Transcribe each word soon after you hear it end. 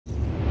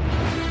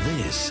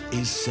This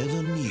is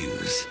 7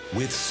 News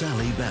with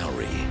Sally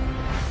Bowrey.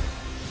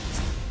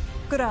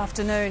 Good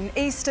afternoon.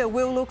 Easter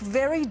will look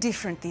very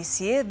different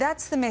this year.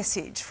 That's the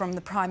message from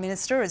the Prime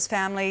Minister as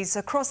families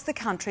across the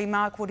country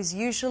mark what is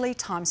usually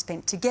time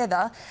spent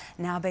together,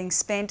 now being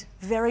spent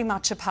very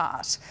much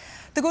apart.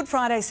 The Good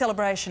Friday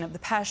celebration of the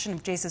Passion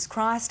of Jesus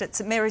Christ at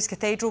St Mary's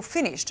Cathedral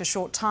finished a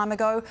short time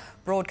ago,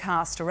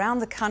 broadcast around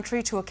the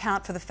country to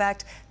account for the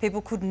fact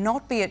people could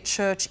not be at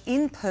church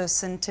in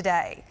person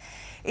today.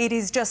 It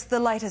is just the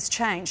latest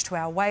change to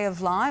our way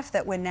of life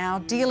that we're now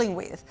dealing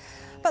with.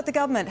 But the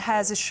government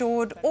has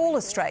assured all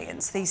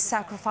Australians these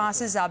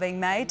sacrifices are being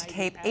made to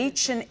keep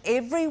each and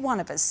every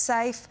one of us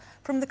safe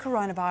from the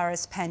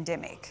coronavirus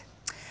pandemic.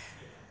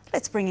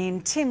 Let's bring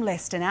in Tim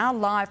Lester now,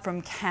 live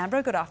from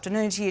Canberra. Good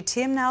afternoon to you,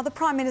 Tim. Now, the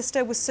Prime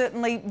Minister was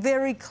certainly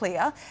very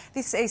clear.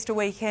 This Easter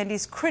weekend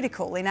is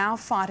critical in our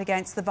fight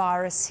against the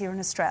virus here in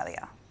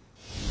Australia.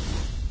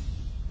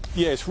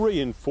 Yes,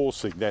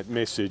 reinforcing that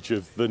message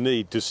of the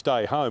need to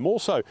stay home.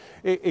 Also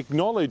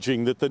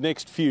acknowledging that the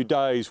next few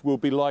days will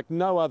be like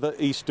no other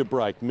Easter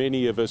break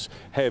many of us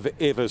have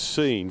ever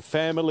seen.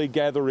 Family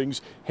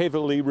gatherings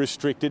heavily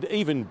restricted,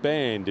 even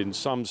banned in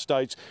some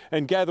states,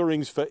 and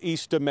gatherings for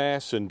Easter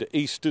Mass and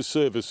Easter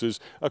services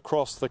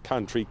across the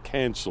country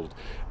cancelled.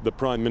 The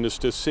Prime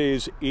Minister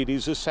says it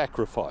is a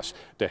sacrifice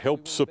to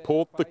help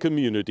support the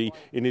community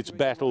in its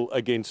battle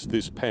against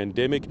this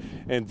pandemic,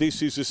 and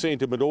this is a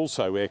sentiment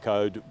also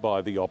echoed by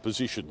the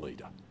opposition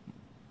leader.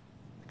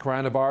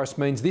 Coronavirus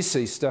means this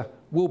Easter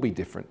will be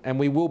different and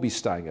we will be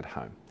staying at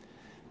home.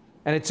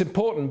 And it's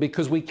important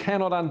because we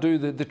cannot undo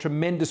the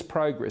tremendous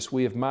progress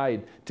we have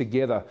made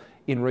together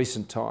in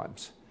recent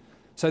times.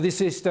 So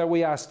this Easter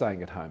we are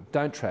staying at home.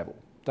 Don't travel,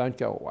 don't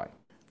go away.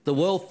 The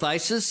world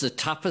faces the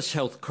toughest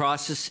health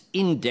crisis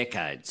in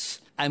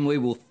decades, and we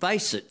will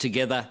face it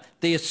together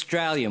the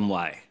Australian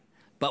way.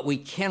 But we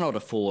cannot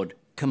afford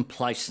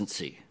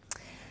complacency.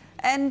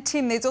 And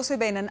Tim, there's also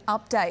been an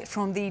update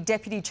from the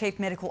Deputy Chief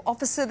Medical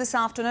Officer this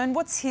afternoon.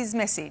 What's his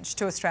message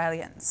to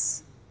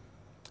Australians?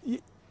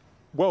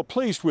 Well,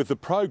 pleased with the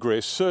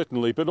progress,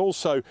 certainly, but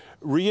also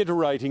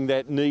reiterating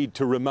that need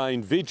to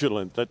remain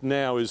vigilant, that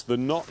now is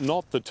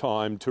not the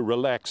time to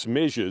relax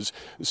measures.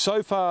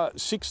 So far,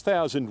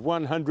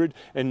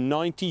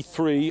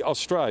 6,193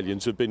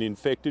 Australians have been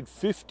infected.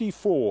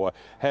 54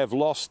 have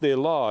lost their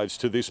lives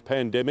to this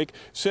pandemic.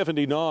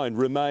 79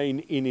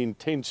 remain in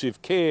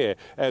intensive care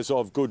as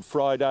of Good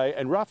Friday,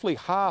 and roughly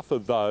half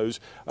of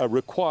those are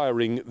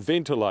requiring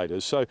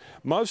ventilators. So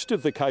most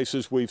of the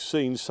cases we've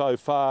seen so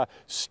far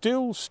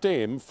still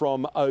stem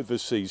from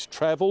overseas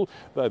travel,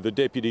 though the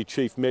Deputy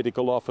Chief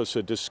Medical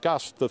Officer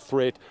discussed the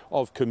threat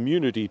of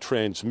community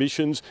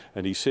transmissions,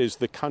 and he says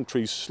the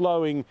country's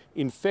slowing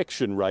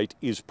infection rate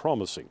is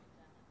promising.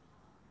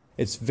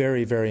 It's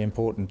very, very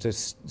important to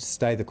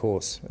stay the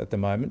course at the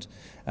moment.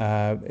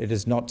 It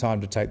is not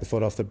time to take the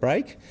foot off the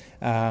brake,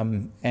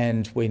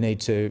 and we need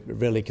to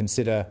really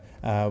consider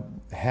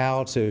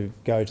how to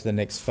go to the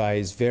next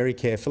phase very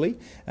carefully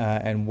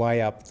and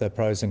weigh up the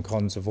pros and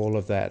cons of all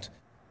of that.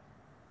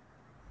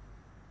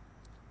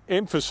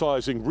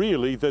 Emphasising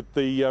really that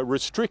the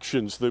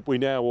restrictions that we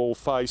now all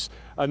face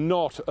are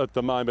not at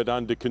the moment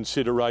under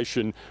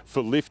consideration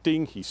for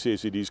lifting. He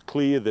says it is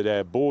clear that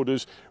our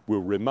borders will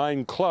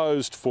remain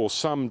closed for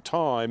some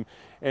time,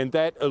 and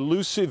that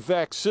elusive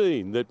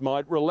vaccine that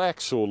might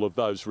relax all of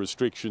those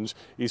restrictions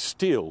is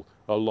still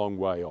a long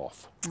way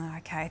off.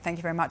 OK, thank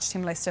you very much,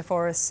 Tim Lester,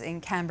 for us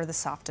in Canberra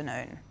this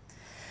afternoon.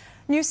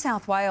 New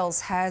South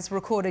Wales has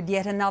recorded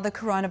yet another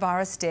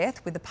coronavirus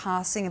death with the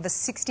passing of a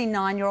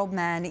 69-year-old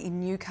man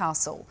in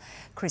Newcastle.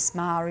 Chris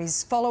Maher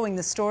is following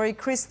the story.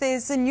 Chris,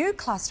 there's a new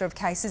cluster of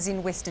cases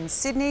in Western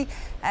Sydney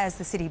as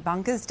the city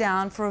bunkers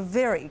down for a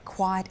very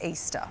quiet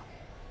Easter.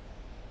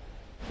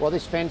 Well,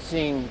 this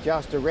fencing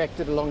just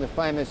erected along the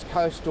famous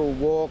coastal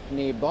walk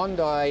near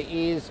Bondi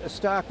is a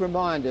stark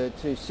reminder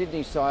to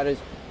Sydney-siders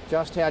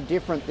just how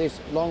different this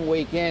long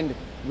weekend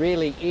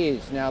really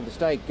is. Now, the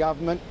state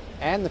government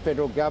and the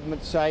federal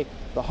government say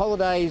the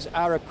holidays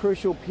are a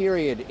crucial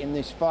period in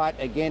this fight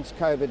against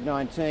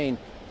COVID-19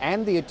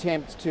 and the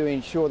attempts to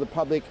ensure the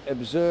public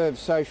observe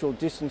social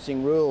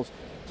distancing rules.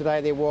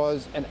 Today there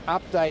was an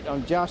update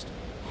on just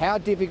how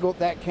difficult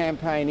that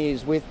campaign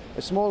is, with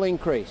a small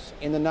increase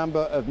in the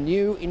number of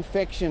new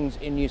infections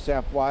in New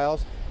South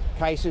Wales.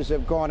 Cases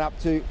have gone up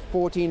to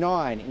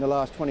 49 in the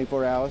last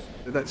 24 hours.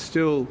 That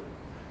still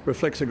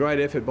reflects a great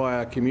effort by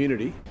our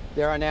community.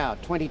 There are now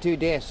 22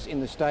 deaths in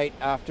the state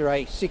after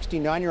a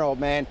 69-year-old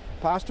man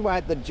passed away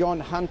at the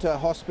John Hunter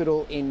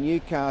Hospital in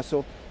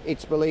Newcastle.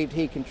 It's believed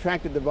he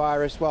contracted the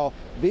virus while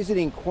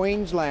visiting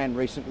Queensland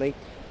recently.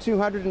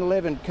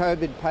 211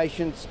 COVID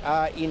patients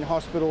are in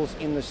hospitals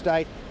in the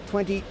state,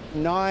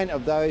 29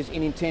 of those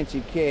in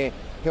intensive care.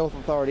 Health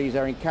authorities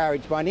are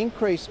encouraged by an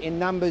increase in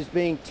numbers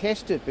being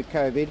tested for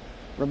COVID,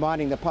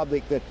 reminding the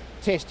public that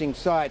testing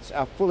sites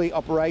are fully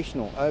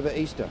operational over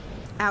Easter.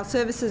 Our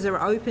services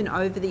are open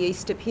over the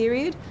Easter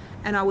period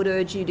and I would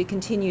urge you to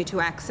continue to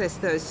access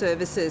those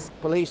services.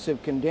 Police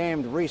have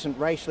condemned recent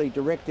racially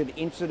directed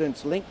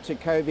incidents linked to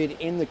COVID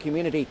in the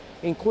community,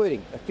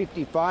 including a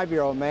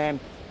 55-year-old man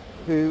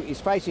who is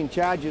facing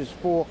charges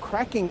for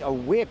cracking a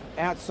whip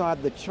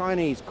outside the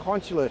Chinese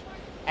consulate.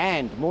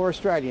 And more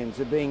Australians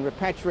are being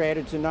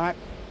repatriated tonight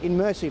in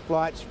Mercy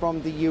flights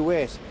from the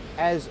US,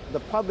 as the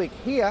public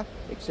here,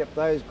 except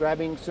those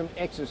grabbing some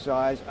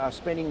exercise, are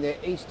spending their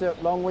Easter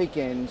long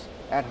weekends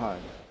at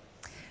home.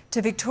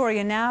 To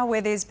Victoria now,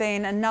 where there's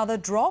been another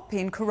drop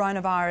in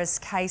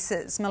coronavirus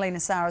cases. Melina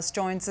Saris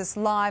joins us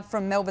live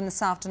from Melbourne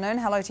this afternoon.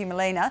 Hello to you,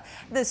 Melina.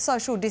 The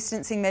social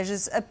distancing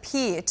measures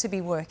appear to be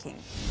working.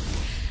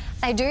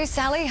 They do,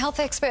 Sally. Health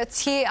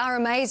experts here are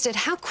amazed at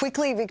how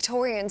quickly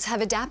Victorians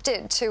have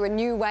adapted to a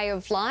new way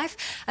of life.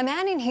 A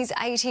man in his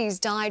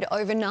 80s died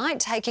overnight,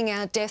 taking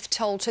our death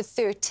toll to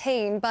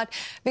 13. But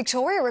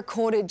Victoria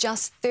recorded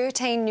just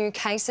 13 new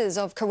cases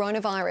of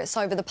coronavirus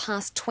over the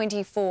past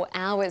 24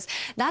 hours.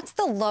 That's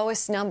the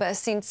lowest number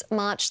since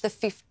March the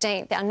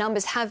 15th. Our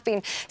numbers have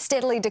been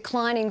steadily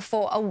declining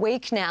for a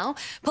week now.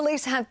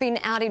 Police have been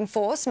out in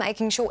force,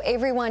 making sure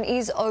everyone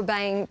is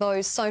obeying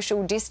those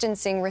social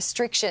distancing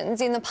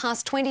restrictions. In the past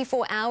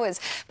 24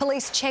 hours,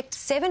 police checked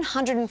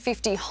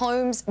 750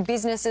 homes,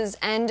 businesses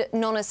and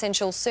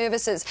non-essential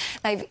services.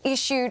 They've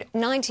issued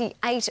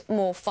 98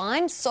 more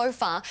fines. So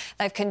far,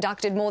 they've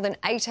conducted more than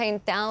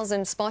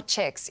 18,000 spot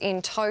checks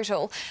in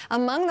total.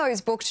 Among those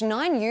booked,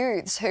 9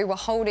 youths who were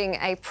holding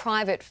a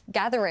private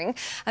gathering.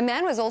 A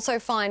man was also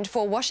fined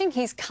for washing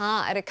his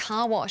car at a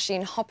car wash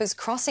in Hoppers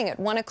Crossing at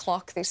 1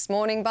 o'clock this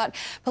morning, but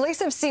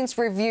police have since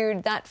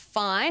reviewed that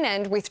fine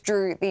and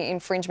withdrew the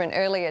infringement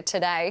earlier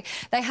today.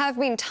 They have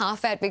been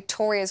tough at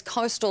Victoria's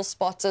coastal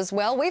spots as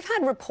well. We've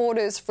had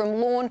reporters from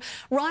Lorne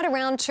right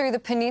around to the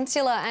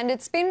peninsula, and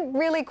it's been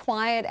really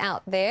quiet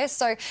out there.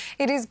 So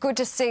it is good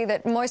to see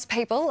that most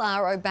people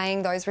are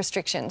obeying those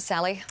restrictions.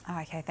 Sally.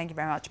 OK, thank you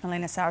very much.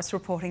 Melina Saris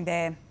reporting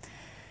there.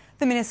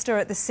 The minister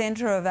at the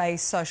centre of a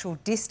social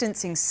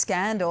distancing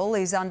scandal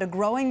is under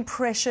growing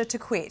pressure to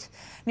quit.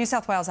 New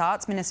South Wales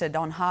Arts Minister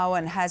Don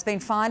Harwin has been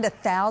fined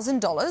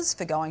 $1,000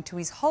 for going to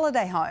his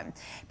holiday home.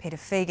 Peter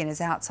Fegan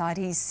is outside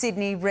his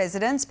Sydney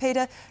residence.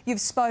 Peter, you've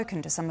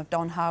spoken to some of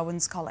Don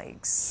Harwin's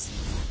colleagues.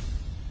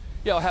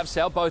 Yeah, I have,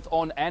 Sal, both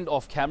on and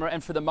off camera,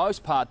 and for the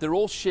most part, they're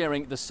all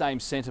sharing the same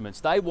sentiments.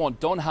 They want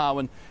Don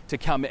Harwin to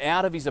come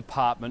out of his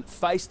apartment,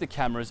 face the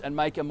cameras and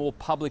make a more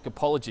public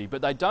apology.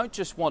 But they don't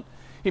just want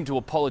him to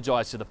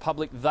apologise to the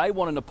public, they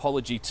want an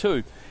apology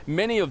too.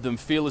 Many of them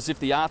feel as if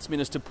the Arts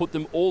Minister put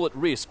them all at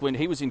risk when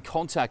he was in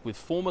contact with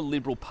former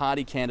Liberal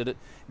Party candidate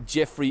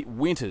Jeffrey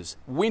Winters.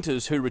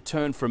 Winters, who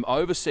returned from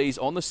overseas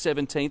on the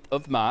 17th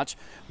of March,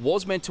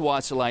 was meant to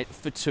isolate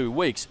for 2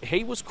 weeks.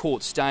 He was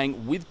caught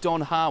staying with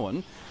Don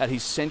Harwin at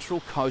his Central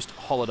Coast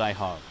holiday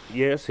home.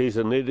 Yes, he's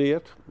an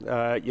idiot.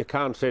 You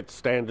can't set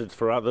standards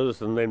for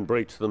others and then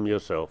breach them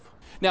yourself.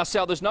 Now,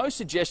 Sal, there's no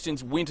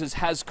suggestions Winters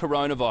has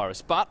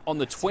coronavirus, but on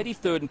the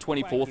 23rd and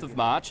 24th of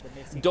March,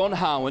 Don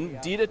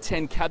Harwin did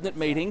attend cabinet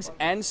meetings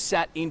and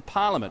sat in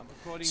Parliament.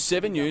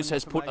 7 News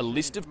has put a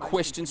list of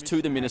questions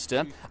to the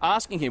minister,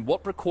 asking him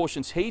what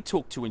precautions he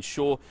took to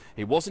ensure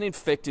he wasn't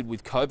infected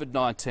with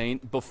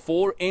COVID-19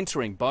 before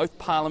entering both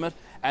Parliament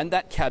and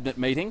that cabinet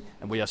meeting,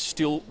 and we are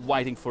still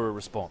waiting for a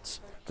response.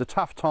 It's a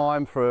tough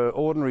time for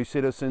ordinary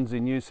citizens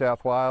in New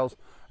South Wales,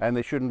 and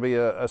there shouldn't be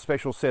a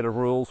special set of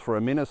rules for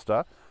a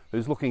minister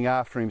who's looking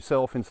after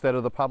himself instead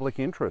of the public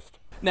interest.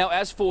 Now,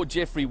 as for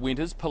Jeffrey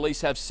Winters,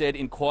 police have said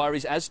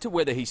inquiries as to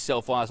whether he's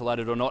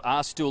self-isolated or not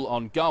are still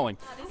ongoing.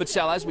 But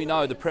Sal, as we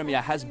know, the Premier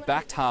has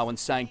backed Harwin,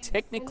 saying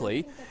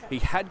technically he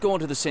had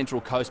gone to the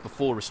Central Coast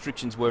before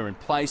restrictions were in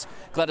place.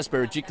 Gladys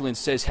Berejiklian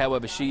says,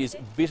 however, she is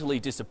bitterly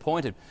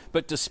disappointed.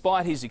 But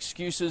despite his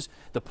excuses,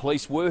 the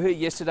police were here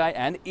yesterday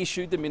and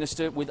issued the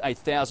minister with a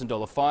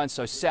 $1,000 fine.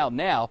 So Sal,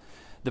 now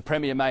the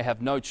Premier may have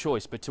no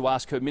choice but to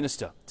ask her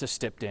minister to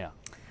step down.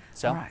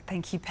 All right,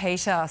 thank you,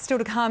 Peter. Still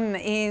to come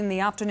in the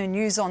afternoon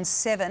news on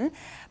 7.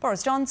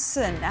 Boris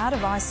Johnson out of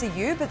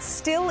ICU but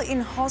still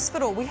in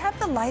hospital. We have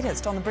the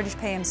latest on the British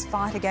PM's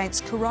fight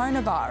against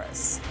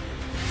coronavirus.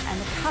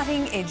 And the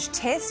cutting-edge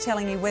test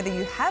telling you whether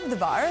you have the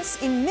virus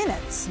in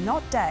minutes,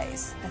 not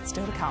days. That's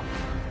still to come.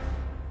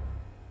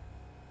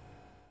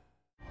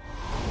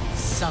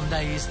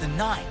 Sunday is the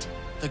night.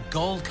 The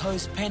Gold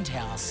Coast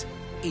penthouse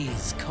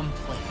is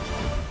complete.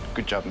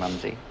 Good job,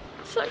 Mumsy.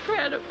 So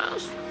proud of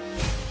us.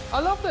 I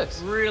love this.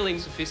 Really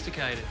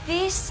sophisticated.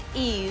 This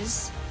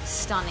is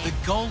stunning. The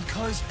Gold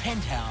Coast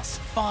penthouse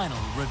final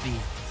reveals.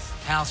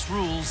 House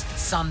rules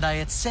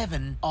Sunday at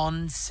 7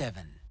 on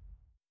 7.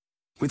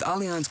 With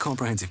Allianz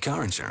Comprehensive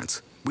Car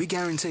Insurance, we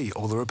guarantee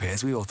all the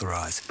repairs we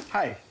authorise.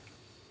 Hey,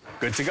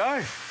 good to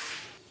go.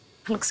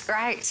 Looks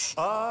great.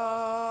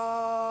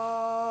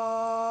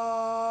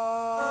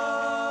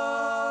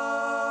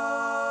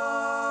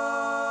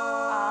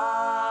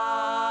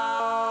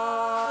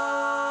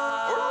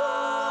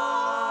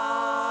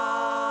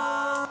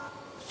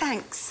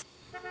 Thanks.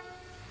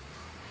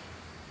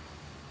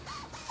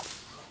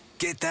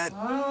 Get that?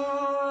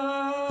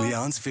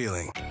 Leon's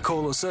feeling.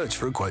 Call or search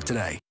for a quote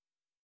today.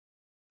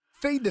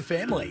 Feed the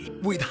family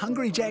with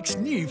Hungry Jack's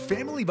new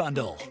family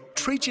bundle.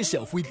 Treat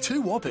yourself with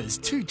 2 Whoppers,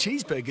 2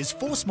 cheeseburgers,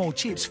 4 small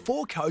chips,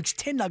 4 Cokes,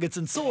 10 nuggets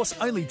and sauce,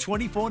 only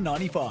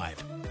 $24.95.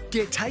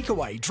 Get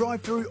takeaway,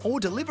 drive-through or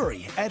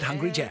delivery at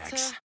Hungry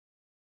Jack's.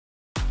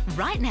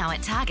 Right now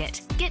at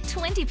Target, get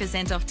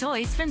 20% off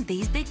toys from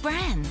these big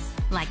brands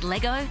like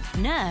Lego,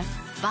 Nerf,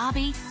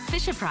 Barbie,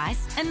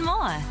 Fisher-Price and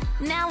more.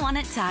 Now on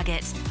at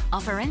Target.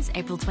 Offer ends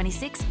April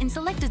 26 in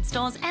selected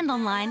stores and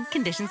online.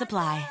 Conditions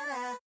apply.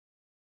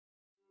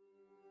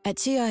 At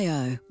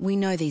GIO, we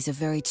know these are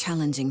very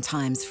challenging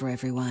times for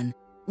everyone.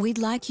 We'd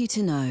like you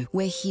to know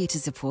we're here to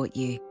support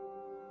you.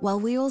 While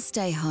we all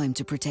stay home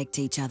to protect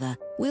each other,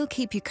 we'll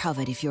keep you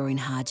covered if you're in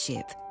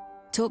hardship.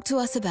 Talk to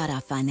us about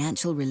our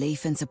financial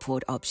relief and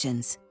support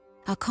options.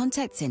 Our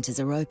contact centres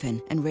are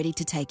open and ready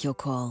to take your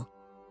call.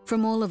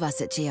 From all of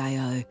us at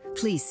GIO,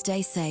 please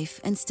stay safe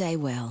and stay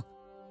well.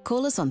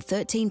 Call us on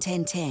 13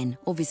 10 10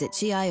 or visit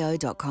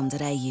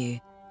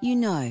gio.com.au. You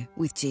know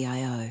with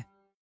GIO.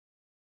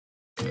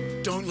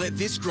 Don't let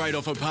this great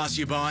offer pass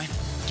you by.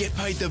 Get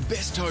paid the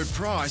best tote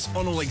price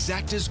on all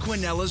Exactas,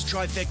 Quinellas,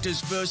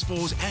 Trifectas, First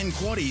Fours and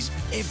Quaddies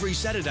every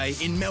Saturday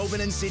in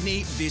Melbourne and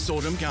Sydney this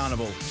autumn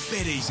carnival.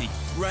 Bet easy.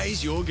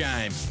 Raise your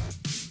game.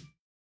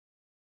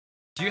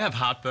 Do you have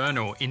heartburn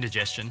or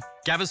indigestion?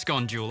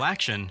 Gaviscon Dual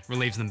Action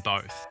relieves them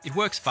both. It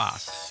works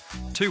fast.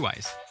 2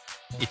 ways.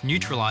 It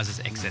neutralises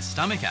excess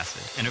stomach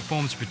acid and it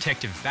forms a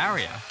protective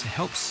barrier to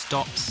help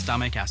stop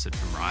stomach acid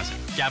from rising.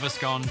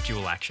 Gaviscon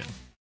Dual Action.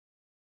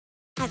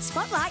 At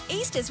Spotlight,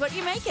 Easter's what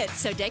you make it.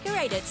 So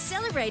decorate it,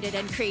 celebrate it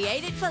and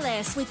create it for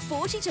less with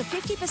 40 to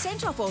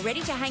 50% off all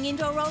ready-to-hang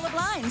indoor roller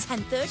blinds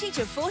and 30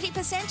 to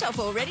 40% off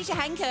all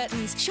ready-to-hang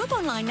curtains. Shop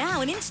online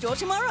now and in-store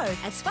tomorrow.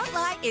 At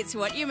Spotlight, it's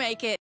what you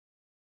make it.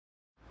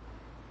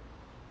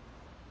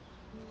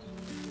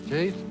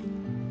 Keith?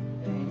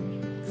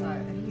 So,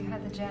 have you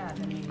had the jab?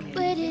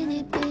 Wouldn't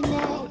it be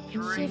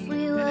nice if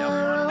we were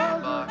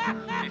older?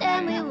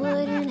 Then we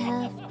wouldn't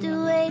have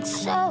to wait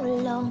so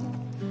long.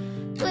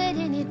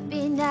 Wouldn't it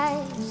be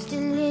nice to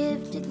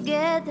live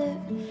together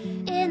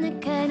in the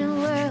kind of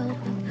world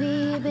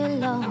where we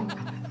belong?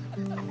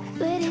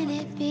 Wouldn't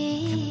it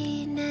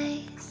be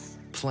nice?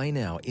 Play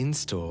now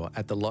in-store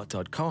at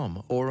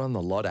thelot.com or on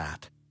the Lot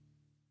app.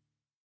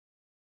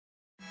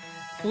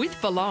 With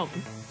Belong,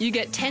 you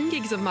get 10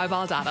 gigs of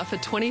mobile data for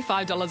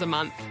 $25 a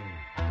month.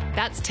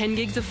 That's 10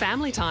 gigs of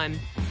family time,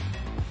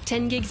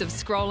 10 gigs of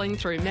scrolling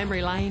through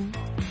memory lane,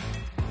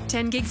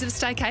 10 gigs of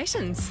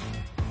staycations,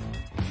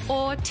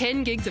 or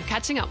 10 gigs of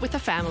catching up with the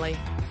family.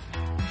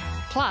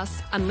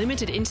 Plus,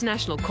 unlimited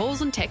international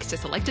calls and texts to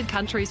selected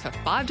countries for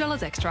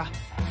 $5 extra.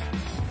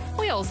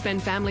 We all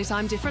spend family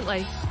time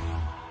differently.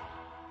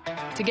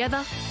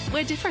 Together,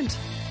 we're different.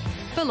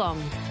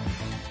 Belong.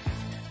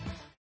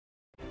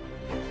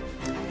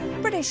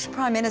 British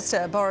Prime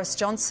Minister Boris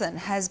Johnson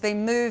has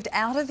been moved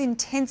out of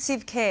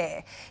intensive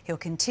care. He'll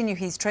continue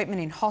his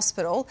treatment in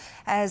hospital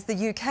as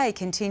the UK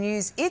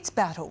continues its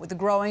battle with the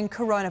growing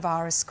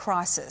coronavirus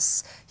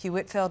crisis. Hugh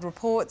Whitfield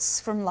reports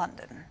from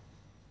London.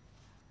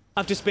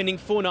 After spending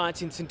 4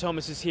 nights in St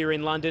Thomas's here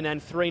in London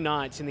and 3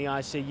 nights in the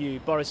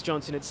ICU, Boris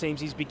Johnson, it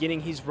seems, is beginning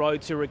his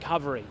road to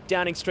recovery.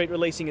 Downing Street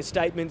releasing a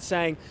statement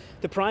saying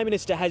the Prime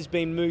Minister has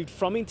been moved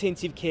from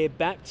intensive care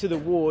back to the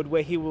ward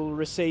where he will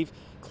receive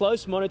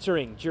close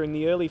monitoring during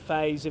the early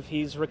phase of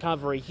his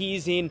recovery. He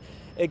is in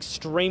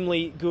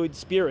extremely good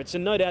spirits,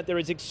 and no doubt there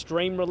is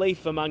extreme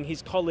relief among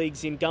his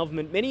colleagues in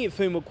government, many of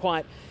whom were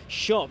quite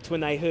shocked when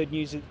they heard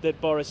news that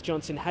Boris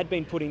Johnson had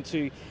been put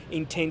into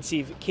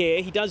intensive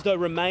care. He does, though,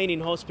 remain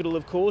in hospital,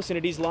 of course, and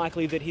it is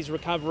likely that his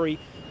recovery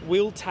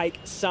will take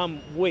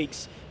some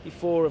weeks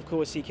before, of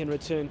course, he can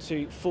return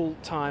to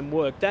full-time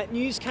work. That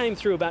news came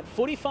through about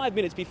 45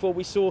 minutes before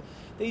we saw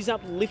these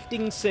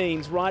uplifting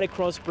scenes right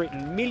across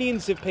Britain.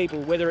 Millions of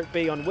people, whether it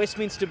be on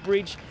Westminster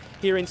Bridge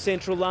here in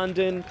central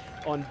London,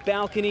 on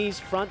balconies,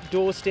 front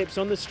doorsteps,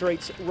 on the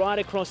streets, right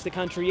across the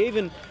country,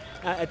 even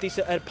at this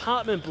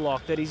apartment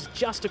block that is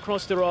just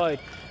across the road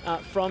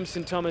from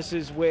St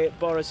Thomas's, where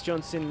Boris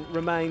Johnson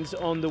remains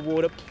on the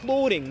ward,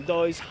 applauding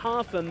those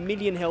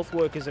 500,000 health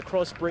workers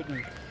across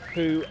Britain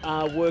who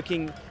are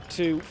working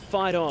to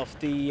fight off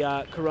the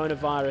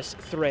coronavirus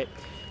threat.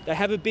 They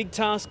have a big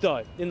task,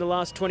 though. In the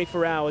last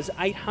 24 hours,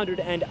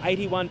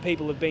 881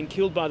 people have been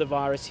killed by the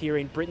virus here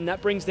in Britain.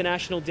 That brings the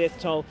national death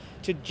toll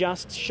to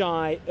just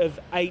shy of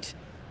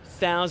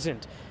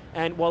 8,000.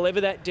 And while ever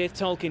that death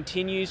toll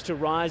continues to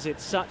rise at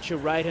such a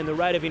rate and the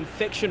rate of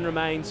infection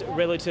remains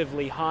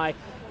relatively high,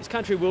 this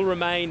country will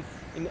remain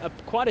in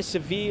quite a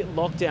severe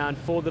lockdown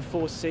for the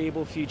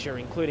foreseeable future,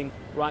 including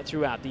right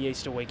throughout the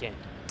Easter weekend.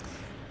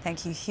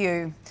 Thank you,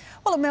 Hugh.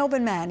 Well, a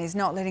Melbourne man is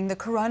not letting the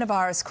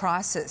coronavirus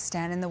crisis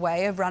stand in the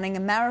way of running a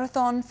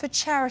marathon for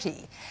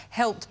charity.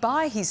 Helped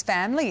by his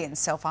family in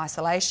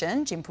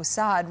self-isolation, Jim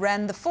Poussard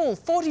ran the full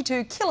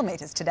 42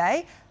 kilometres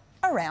today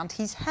around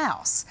his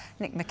house.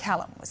 Nick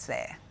McCallum was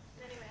there.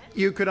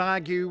 You could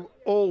argue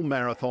all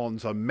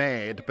marathons are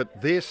mad,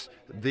 but this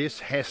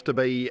has to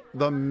be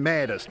the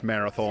maddest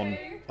marathon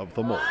of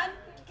them all.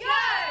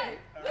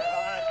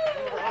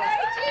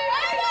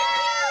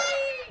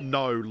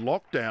 No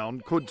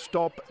lockdown could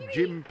stop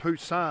Jim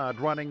Poussard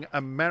running a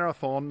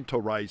marathon to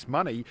raise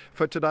money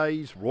for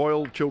today's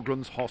Royal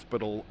Children's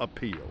Hospital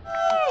appeal.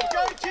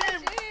 Go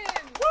Jim!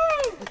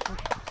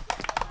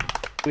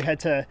 We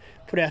had to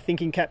put our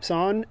thinking caps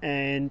on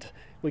and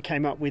we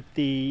came up with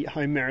the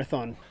home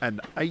marathon. An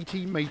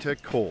 80-metre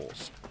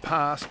course,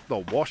 past the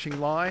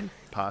washing line,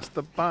 past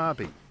the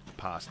Barbie,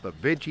 past the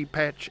veggie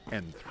patch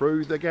and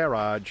through the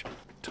garage,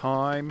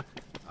 time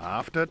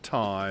after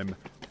time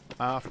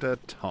after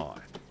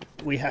time.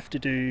 We have to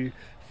do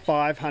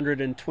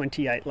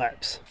 528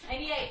 laps.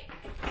 88.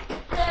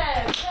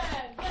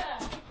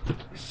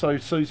 So,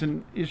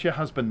 Susan, is your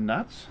husband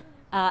nuts?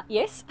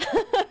 Yes,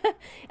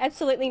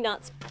 absolutely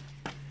nuts.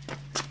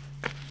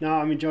 No,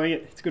 I'm enjoying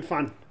it. It's good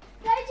fun.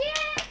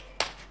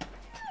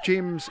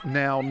 Jim's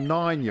now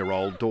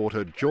 9-year-old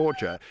daughter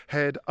Georgia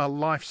had a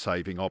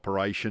life-saving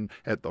operation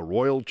at the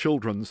Royal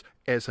Children's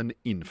as an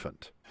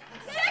infant.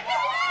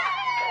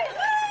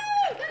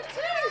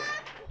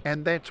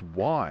 And that's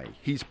why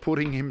he's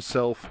putting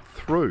himself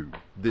through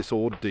this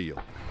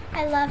ordeal.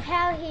 I love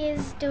how he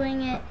is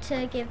doing it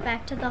to give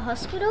back to the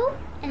hospital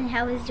and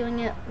how he's doing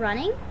it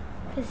running,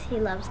 because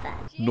he loves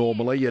that.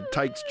 Normally it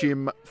takes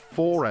Jim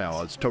 4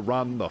 hours to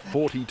run the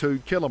 42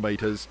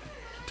 kilometres.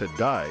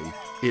 Today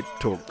it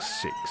took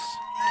 6.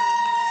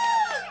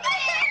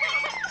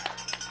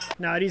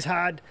 No, it is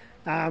hard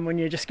when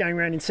you're just going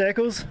around in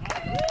circles.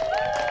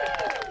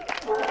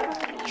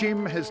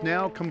 Jim has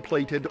now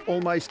completed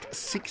almost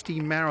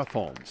 60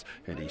 marathons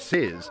and he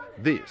says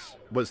this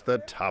was the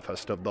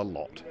toughest of the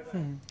lot.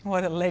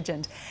 What a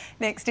legend.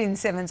 Next in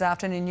 7's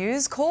afternoon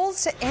news,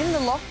 calls to end the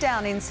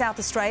lockdown in South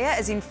Australia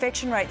as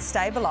infection rates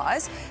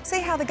stabilise.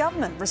 See how the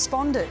government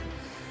responded.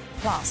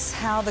 Plus,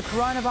 how the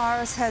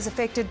coronavirus has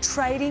affected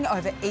trading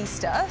over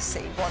Easter.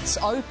 See what's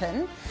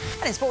open.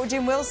 And in sport,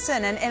 Jim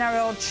Wilson and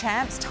NRL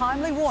champs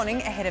timely warning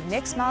ahead of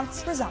next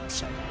month's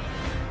resumption.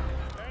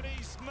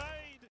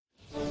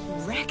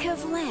 Rack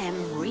of lamb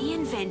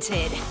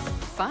reinvented.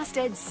 Fast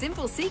Ed's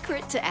simple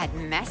secret to add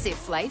massive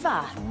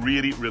flavour.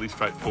 Really, really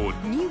straightforward.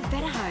 New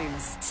Better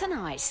Homes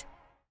tonight.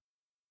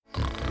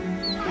 Come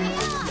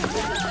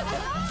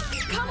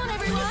on,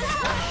 everyone!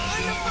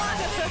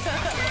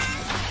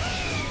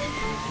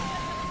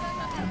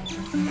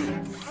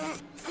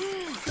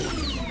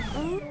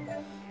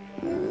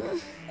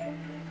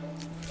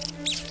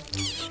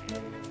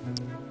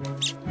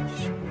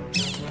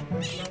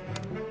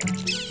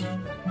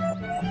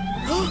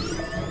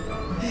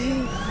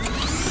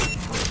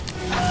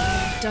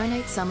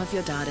 Donate some of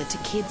your data to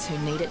kids who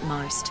need it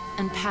most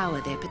and power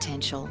their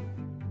potential.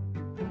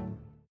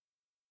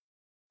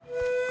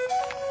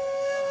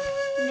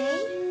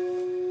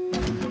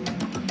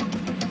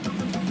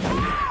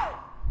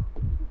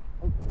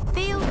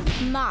 Feel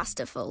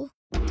masterful.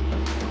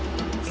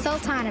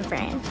 Sultana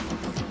brand.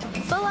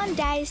 Full-on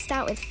days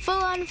start with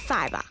full-on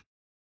fibre.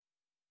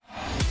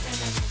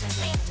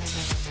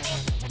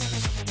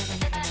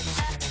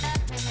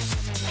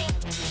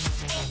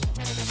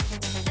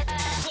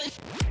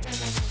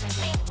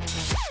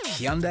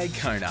 Hyundai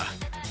Kona.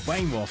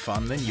 Way more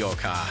fun than your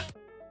car.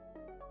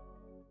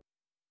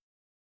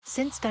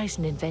 Since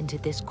Dyson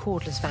invented this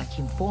cordless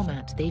vacuum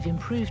format, they've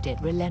improved it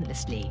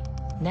relentlessly.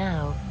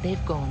 Now,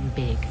 they've gone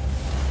big.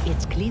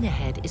 Its cleaner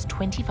head is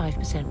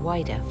 25%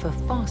 wider for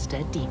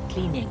faster deep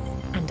cleaning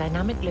and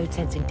dynamic load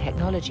sensing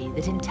technology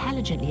that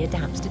intelligently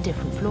adapts to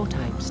different floor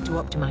types to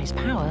optimize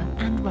power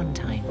and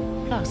runtime.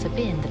 Plus a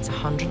bin that's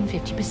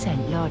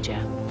 150%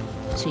 larger,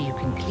 so you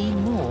can clean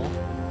more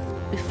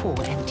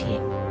before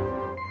emptying.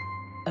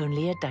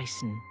 Only a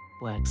Dyson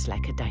works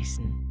like a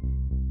Dyson.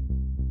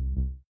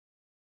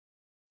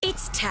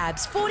 It's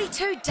Tab's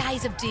 42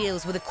 days of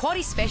deals with a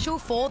quaddie special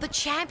for the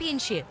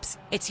championships.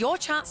 It's your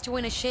chance to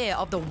win a share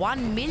of the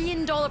 $1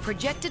 million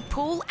projected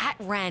pool at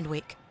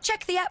Randwick.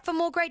 Check the app for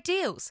more great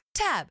deals.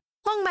 Tab,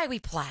 long may we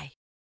play.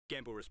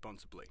 Gamble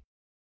responsibly.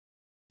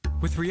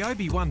 With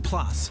Ryobi One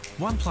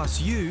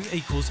Plus U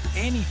equals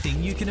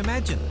anything you can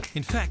imagine.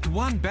 In fact,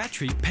 one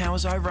battery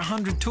powers over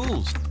 100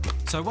 tools.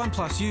 So One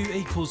Plus U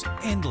equals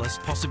endless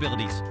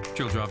possibilities.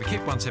 Drill driver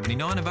kit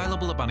 $179,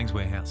 available at Bunnings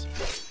Warehouse.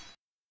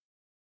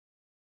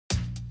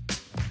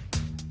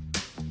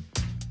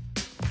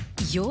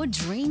 Your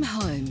dream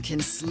home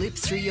can slip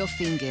through your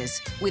fingers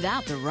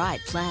without the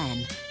right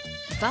plan.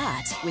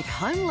 But with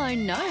home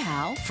loan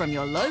know-how from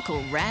your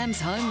local Rams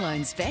home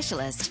loan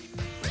specialist,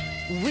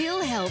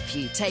 we'll help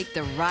you take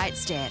the right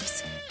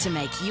steps to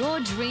make your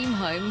dream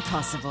home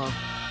possible.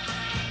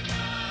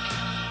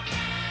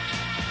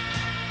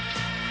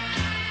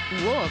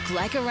 Walk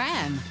like a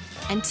Ram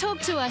and talk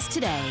to us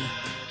today.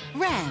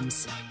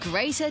 Rams,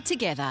 greater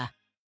together.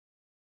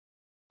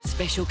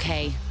 Special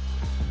K.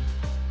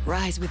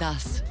 Rise with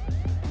us.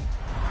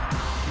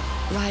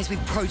 Rise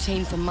with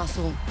protein for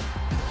muscle.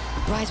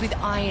 Rise with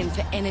iron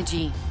for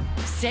energy.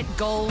 Set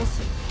goals,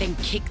 then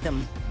kick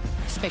them.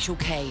 Special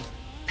K.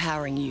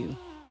 empowering you.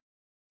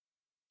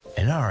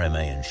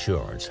 NRMA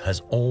Insurance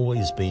has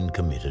always been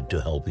committed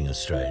to helping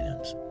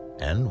Australians.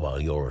 And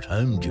while you're at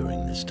home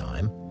during this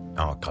time,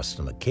 our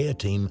customer care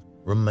team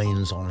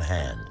remains on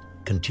hand,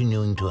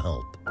 continuing to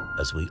help,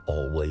 as we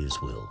always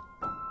will.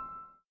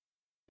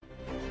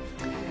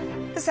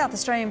 The South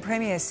Australian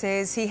Premier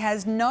says he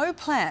has no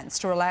plans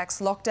to relax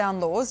lockdown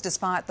laws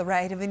despite the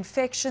rate of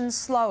infection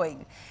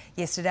slowing.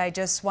 Yesterday,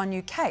 just one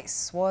new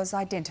case was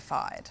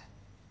identified.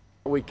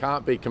 We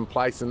can't be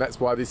complacent.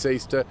 That's why this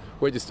Easter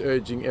we're just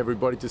urging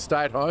everybody to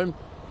stay at home,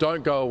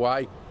 don't go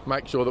away,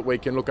 make sure that we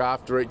can look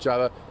after each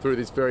other through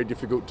this very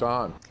difficult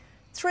time.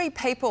 3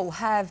 people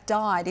have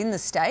died in the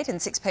state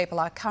and 6 people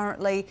are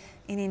currently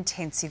in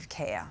intensive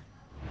care.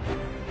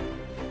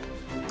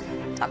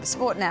 Time for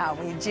sport now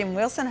with Jim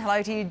Wilson.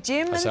 Hello to you,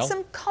 Jim. Hi, and Sal.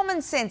 some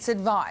common sense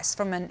advice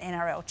from an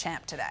NRL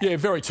champ today. Yeah,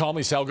 very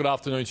timely, Sal. Good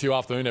afternoon to you.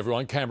 Afternoon,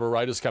 everyone. Canberra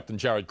Raiders captain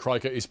Jared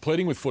Croker is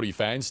pleading with footy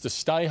fans to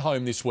stay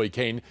home this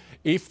weekend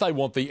if they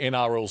want the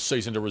NRL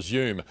season to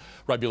resume.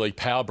 Rugby League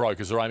power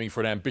brokers are aiming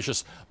for an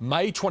ambitious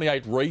May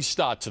 28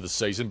 restart to the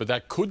season, but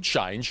that could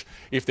change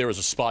if there is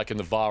a spike in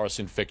the virus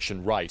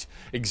infection rate.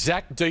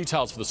 Exact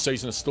details for the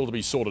season are still to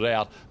be sorted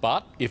out,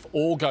 but if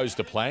all goes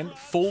to plan,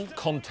 full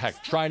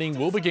contact training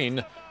will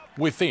begin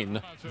within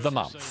the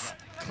month.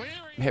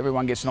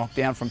 Everyone gets knocked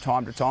down from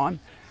time to time,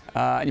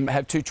 and you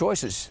have 2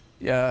 choices.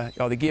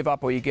 Either give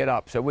up or you get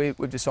up. So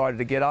we've decided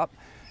to get up.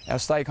 Our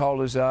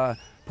stakeholders are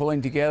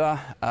pulling together.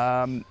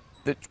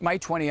 The May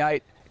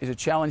 28 is a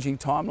challenging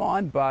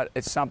timeline, but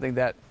it's something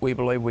that we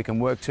believe we can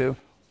work to.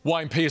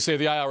 Wayne Pearce there,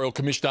 the ARL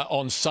Commissioner,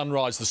 on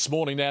Sunrise this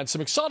morning. Now, and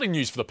some exciting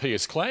news for the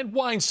Pearce clan.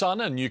 Wayne's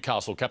son and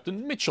Newcastle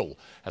captain Mitchell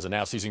has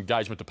announced his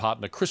engagement to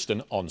partner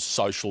Kristen on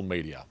social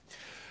media.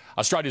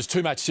 Australia's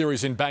 2-match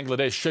series in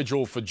Bangladesh,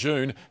 scheduled for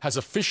June, has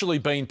officially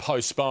been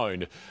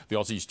postponed. The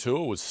Aussies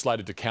tour was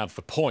slated to count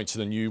for points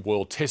in the new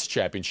World Test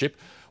Championship,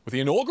 with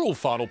the inaugural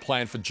final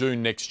planned for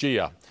June next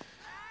year.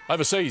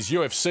 Overseas,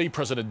 UFC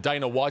President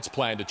Dana White's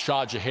plan to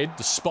charge ahead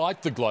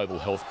despite the global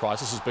health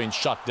crisis has been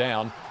shut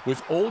down,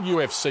 with all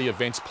UFC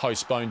events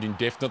postponed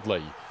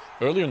indefinitely.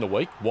 Earlier in the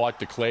week, White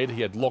declared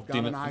he had locked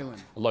in a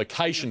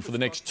location for the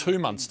next 2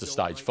 months to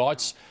stage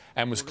fights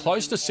and was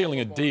close to sealing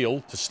a deal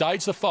to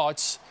stage the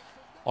fights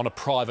on a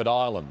private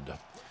island.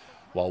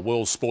 While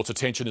world sports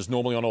attention is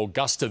normally on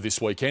Augusta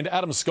this weekend,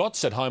 Adam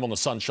Scott's at home on the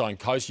Sunshine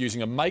Coast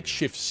using a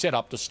makeshift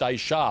setup to stay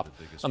sharp.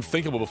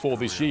 Unthinkable before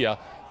this year,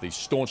 these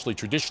staunchly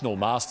traditional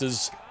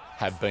Masters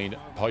have been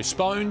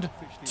postponed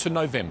to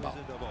November.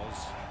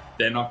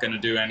 They're not going to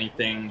do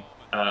anything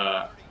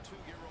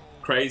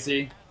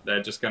crazy.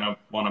 They're just going to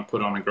want to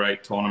put on a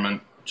great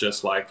tournament,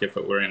 just like if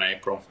it were in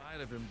April.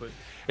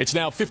 It's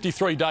now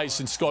 53 days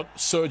since Scott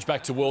surged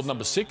back to world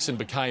number 6 and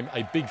became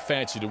a big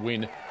fancy to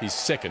win his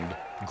 2nd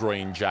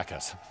green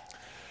jacket.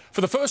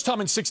 For the first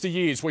time in 60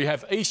 years, we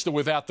have Easter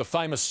without the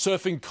famous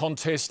surfing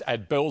contest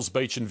at Bells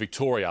Beach in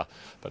Victoria.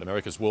 But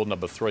America's world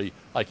number 3,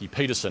 Aki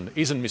Peterson,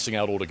 isn't missing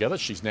out altogether.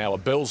 She's now a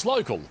Bells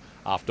local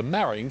after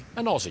marrying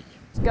an Aussie.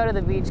 Go to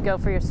the beach, go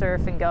for your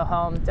surf and go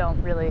home. Don't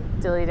really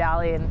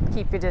dilly-dally and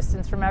keep your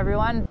distance from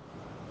everyone.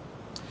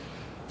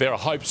 There are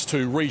hopes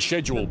to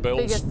reschedule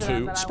Bells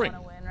to spring.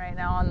 Right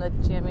now on the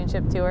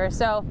championship tour,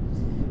 so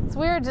it's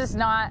weird just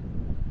not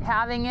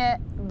having it,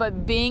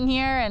 but being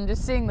here and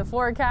just seeing the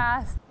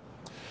forecast.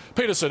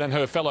 Peterson and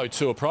her fellow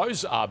tour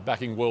pros are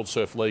backing World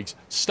Surf League's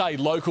Stay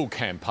Local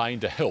campaign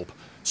to help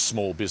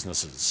small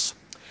businesses.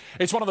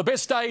 It's one of the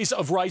best days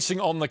of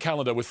racing on the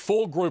calendar, with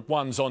 4 Group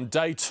 1s on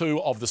day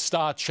 2 of the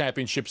Star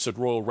Championships at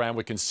Royal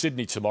Randwick in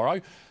Sydney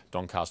tomorrow.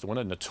 Doncaster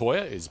winner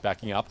Natoya is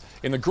backing up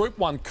in the Group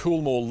 1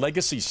 Coolmore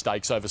Legacy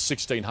Stakes over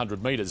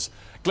 1,600 metres.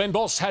 Glenn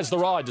Boss has the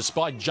ride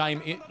despite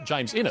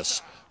James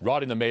Innes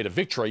riding the mare to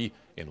victory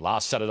in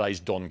last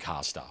Saturday's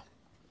Doncaster.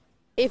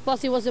 If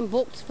Bossy wasn't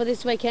booked for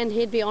this weekend,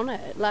 he'd be on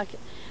it.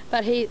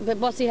 But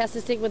Bossy has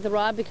to stick with the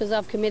ride because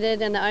I've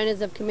committed and the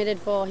owners have committed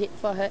for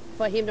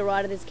him to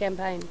ride at this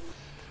campaign.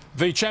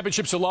 The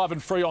championships are live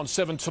and free on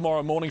 7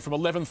 tomorrow morning from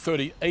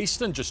 11:30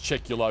 Eastern. Just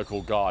check your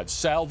local guide.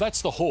 Sal,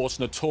 that's the horse,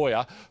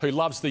 Natoya, who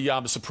loves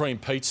the Supreme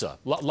Pizza.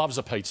 Loves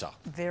a pizza.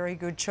 Very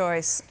good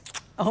choice.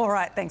 All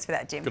right, thanks for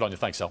that, Jim. Good on you.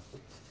 Thanks, Sal.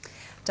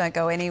 Don't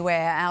go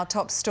anywhere. Our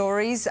top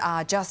stories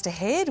are just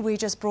ahead. We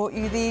just brought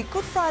you the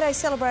Good Friday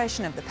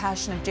celebration of the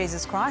Passion of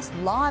Jesus Christ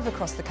live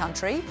across the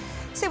country.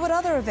 See what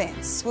other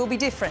events will be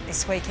different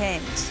this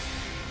weekend.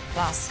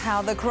 Plus,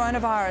 how the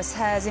coronavirus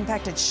has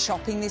impacted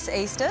shopping this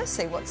Easter.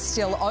 See what's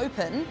still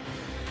open.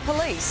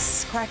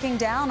 Police cracking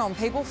down on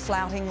people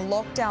flouting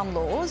lockdown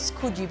laws.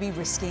 Could you be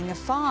risking a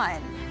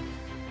fine?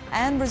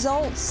 And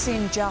results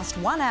in just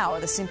 1 hour,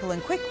 the simple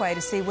and quick way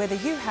to see whether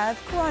you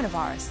have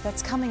coronavirus.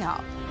 That's coming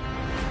up.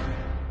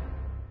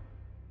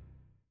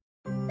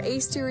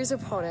 Easter is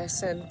upon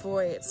us, and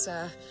boy, it's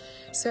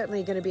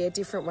certainly going to be a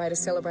different way to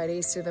celebrate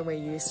Easter than we're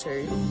used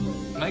to.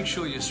 Make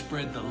sure you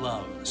spread the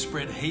love.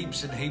 Spread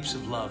heaps and heaps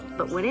of love.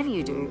 But whatever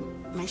you do,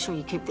 make sure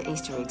you keep the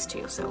Easter eggs to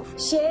yourself.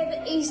 Share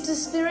the Easter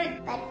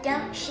spirit, but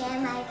don't share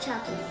my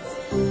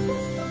chocolates.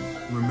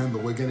 Remember,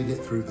 we're going to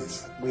get through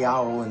this. We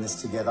are all in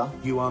this together.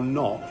 You are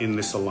not in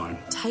this alone.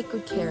 Take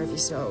good care of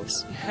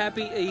yourselves.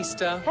 Happy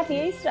Easter. Happy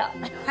Easter.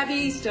 Happy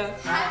Easter.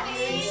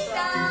 Happy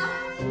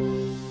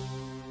Easter!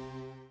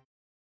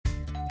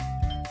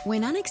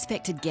 When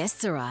unexpected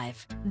guests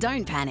arrive,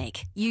 don't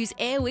panic. Use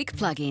Airwick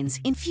plug-ins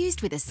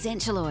infused with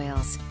essential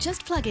oils.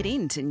 Just plug it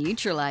in to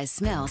neutralise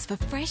smells for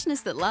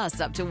freshness that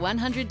lasts up to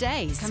 100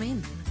 days. Come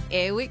in.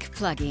 Airwick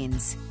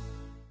plug-ins.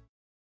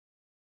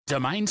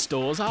 Domain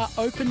stores are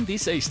open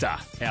this Easter.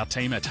 Our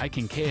team are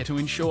taking care to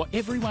ensure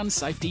everyone's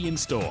safety in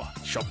store.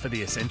 Shop for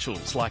the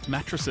essentials like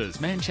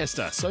mattresses,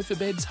 Manchester, sofa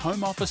beds,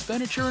 home office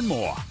furniture and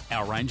more.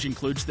 Our range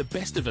includes the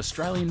best of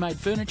Australian-made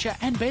furniture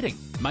and bedding.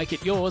 Make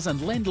it yours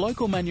and lend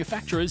local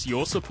manufacturers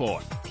your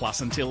support.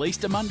 Plus, until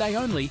Easter Monday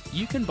only,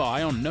 you can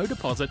buy on no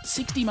deposit,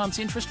 60 months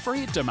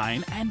interest-free at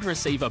Domain and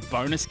receive a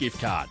bonus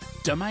gift card.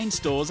 Domain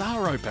stores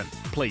are open.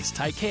 Please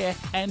take care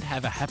and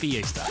have a happy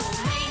Easter.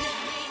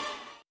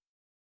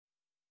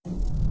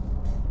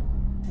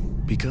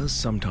 Because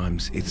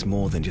sometimes it's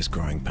more than just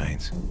growing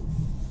pains.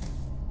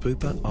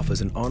 Bupa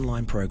offers an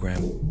online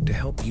program to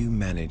help you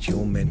manage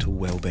your mental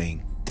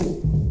well-being.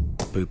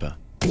 Bupa,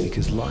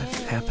 because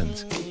life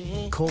happens.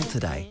 Call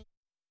today.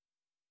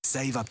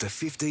 Save up to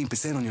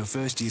 15% on your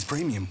first year's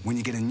premium when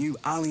you get a new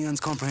Allianz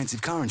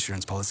comprehensive car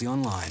insurance policy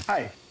online.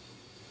 Hey,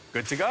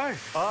 good to go.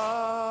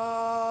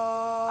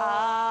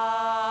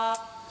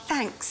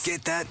 Thanks.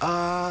 Get that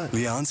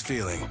Allianz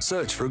feeling.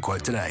 Search for a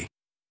quote today.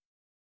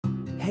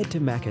 Head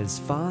to Macca's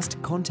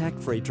fast,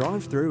 contact-free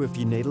drive-through if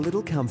you need a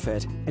little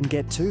comfort and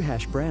get 2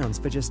 hash browns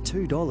for just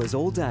 $2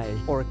 all day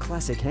or a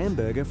classic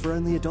hamburger for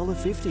only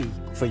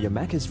 $1.50. For your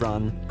Macca's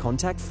run,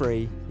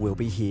 contact-free, we'll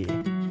be here.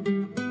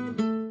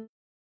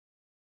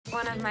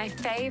 One of my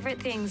favourite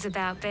things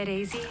about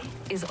BetEasy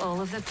is all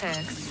of the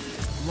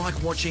perks.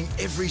 Like watching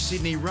every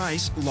Sydney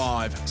race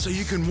live, so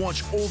you can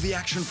watch all the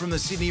action from the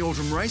Sydney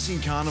Autumn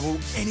Racing Carnival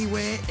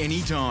anywhere,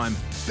 anytime.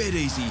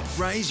 BetEasy,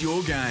 raise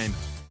your game.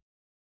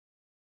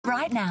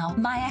 Right now,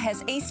 Maya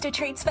has Easter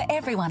treats for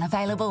everyone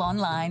available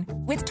online,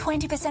 with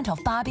 20%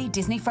 off Barbie,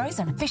 Disney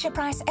Frozen,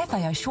 Fisher-Price,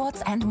 FAO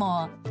Schwartz and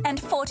more. And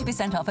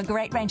 40% off a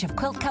great range of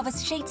quilt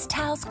covers, sheets,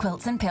 towels,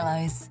 quilts and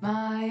pillows.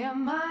 Maya,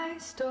 my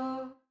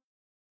store.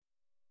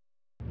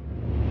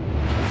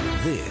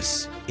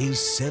 This is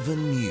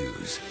 7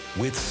 News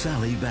with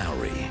Sally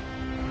Bowrey.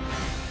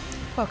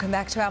 Welcome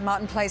back to our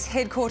Martin Place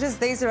headquarters.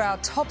 These are our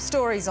top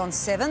stories on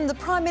 7. The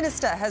Prime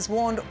Minister has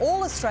warned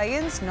all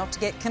Australians not to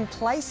get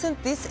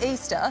complacent this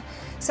Easter,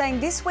 saying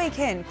this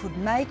weekend could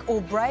make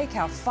or break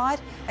our fight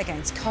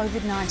against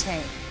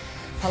COVID-19.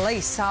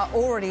 Police are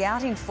already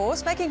out in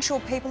force, making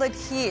sure people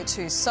adhere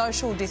to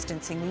social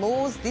distancing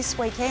laws this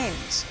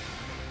weekend.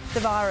 The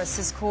virus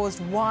has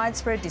caused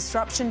widespread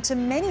disruption to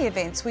many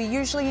events we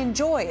usually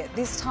enjoy at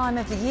this time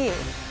of the year.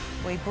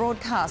 We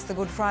broadcast the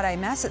Good Friday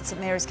Mass at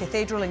St Mary's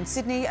Cathedral in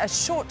Sydney a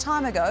short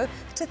time ago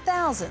to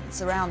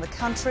thousands around the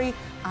country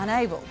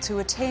unable to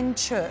attend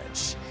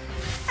church.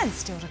 And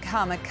still to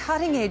come, a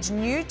cutting-edge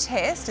new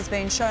test has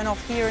been shown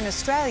off here in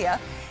Australia.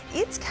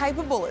 It's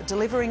capable of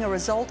delivering a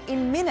result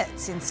in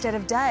minutes instead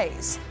of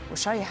days. We'll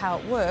show you how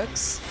it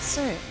works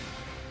soon.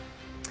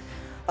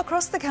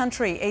 Across the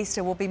country,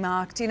 Easter will be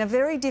marked in a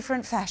very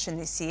different fashion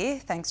this year,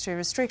 thanks to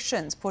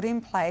restrictions put in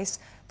place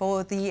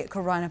for the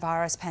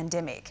coronavirus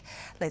pandemic.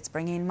 Let's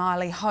bring in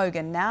Miley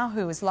Hogan now,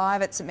 who is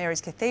live at St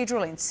Mary's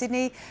Cathedral in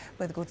Sydney,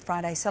 where the Good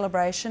Friday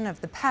celebration of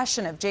the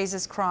Passion of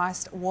Jesus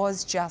Christ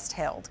was just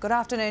held. Good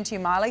afternoon to you,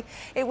 Miley.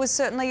 It was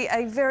certainly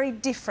a very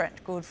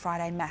different Good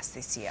Friday Mass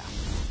this year.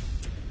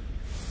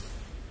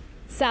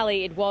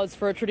 Sally, it was,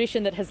 for a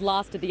tradition that has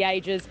lasted the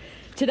ages.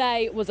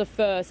 Today was a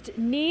first.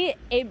 Near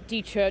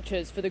empty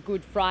churches for the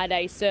Good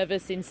Friday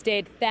service.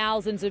 Instead,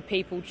 thousands of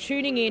people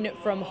tuning in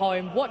from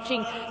home,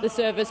 watching the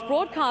service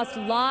broadcast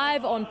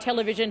live on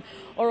television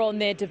or on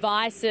their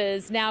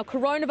devices. Now,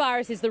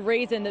 coronavirus is the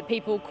reason that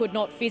people could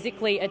not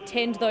physically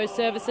attend those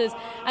services,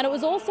 and it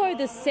was also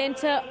the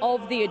centre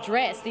of the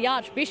address. The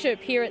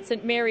Archbishop here at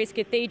St Mary's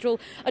Cathedral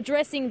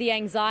addressing the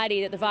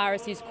anxiety that the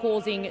virus is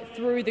causing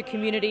through the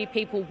community,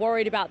 people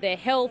worried about their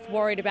health,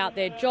 worried about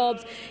their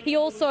jobs. He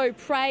also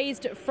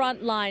praised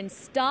frontline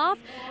staff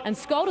and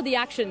scolded the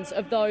actions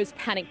of those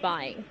panic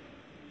buying.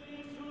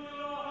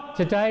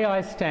 Today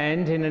I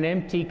stand in an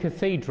empty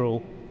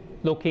cathedral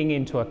looking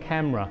into a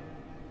camera.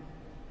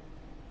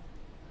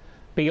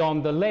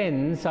 Beyond the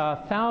lens are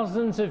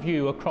thousands of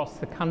you across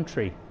the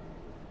country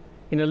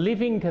in a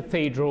living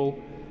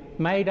cathedral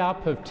made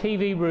up of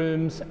TV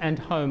rooms and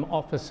home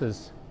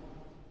offices.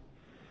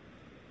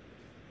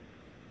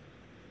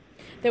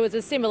 There was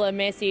a similar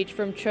message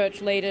from church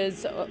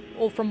leaders,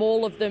 or from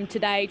all of them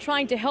today,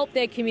 trying to help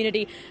their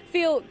community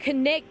feel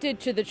connected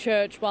to the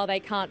church while they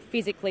can't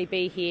physically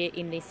be here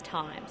in this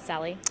time.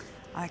 Sally?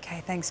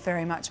 OK, thanks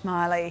very much,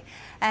 Miley.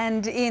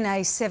 And in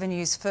a 7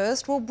 News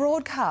First, we'll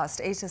broadcast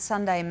Easter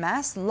Sunday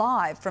Mass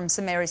live from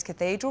St Mary's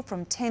Cathedral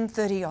from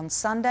 10:30 on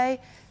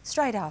Sunday,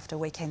 straight after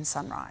weekend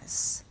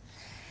sunrise.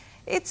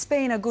 It's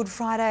been a Good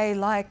Friday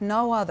like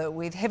no other,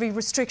 with heavy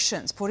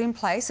restrictions put in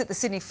place at the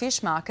Sydney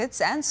fish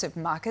markets and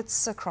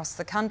supermarkets across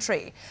the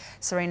country.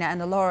 Serena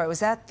and Alora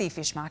was at the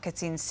fish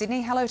markets in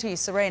Sydney. Hello to you,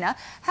 Serena.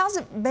 How's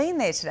it been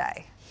there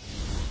today?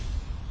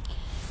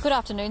 Good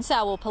afternoon,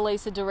 Sal. Well,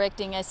 police are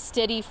directing a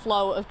steady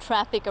flow of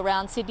traffic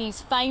around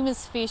Sydney's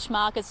famous fish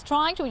markets,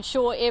 trying to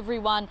ensure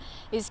everyone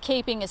is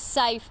keeping a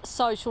safe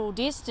social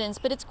distance.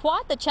 But it's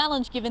quite the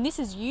challenge, given this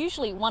is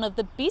usually one of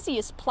the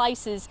busiest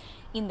places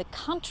in the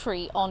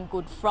country on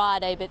Good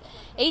Friday. But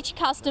each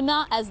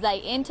customer, as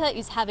they enter,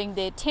 is having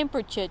their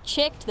temperature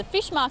checked. The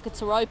fish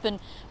markets are open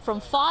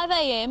from 5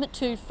 a.m.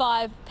 to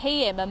 5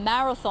 p.m, a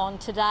marathon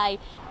today.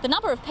 The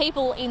number of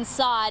people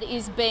inside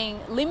is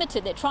being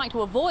limited. They're trying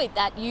to avoid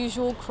that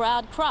usual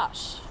crowd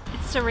crush.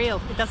 It's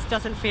surreal. It just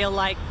doesn't feel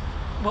like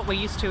what we're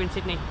used to in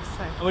Sydney.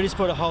 So. We just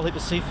bought a whole heap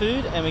of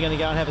seafood and we're going to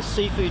go and have a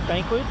seafood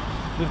banquet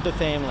with the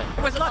family.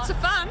 It was lots of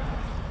fun.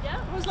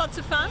 Yeah, it was lots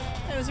of fun.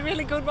 It was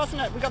really good,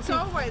 wasn't it? We got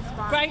some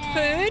great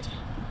food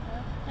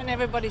and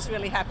everybody's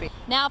really happy.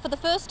 Now, for the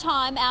first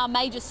time, our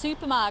major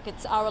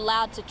supermarkets are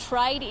allowed to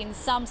trade in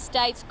some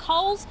states.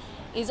 Coles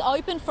is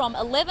open from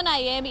 11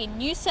 a.m. in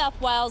New South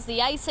Wales, the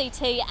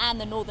ACT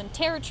and the Northern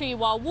Territory,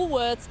 while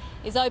Woolworths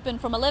is open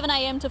from 11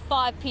 a.m. to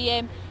 5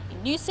 p.m.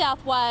 in New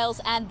South Wales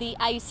and the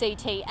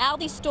ACT.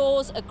 Aldi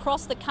stores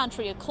across the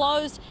country are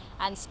closed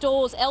and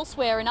stores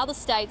elsewhere in other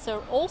states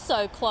are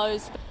also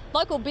closed.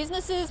 Local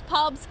businesses,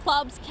 pubs,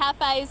 clubs,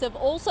 cafes have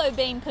also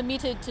been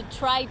permitted to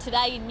trade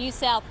today in New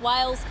South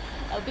Wales.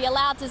 They'll be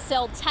allowed to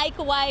sell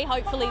takeaway.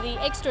 Hopefully the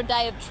extra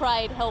day of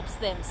trade helps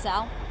them,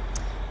 Sal.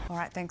 All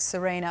right, thanks,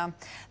 Serena.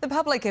 The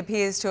public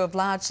appears to have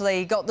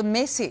largely got the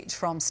message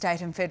from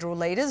state and federal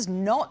leaders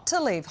not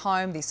to leave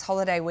home this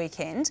holiday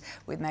weekend,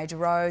 with major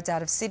roads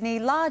out of Sydney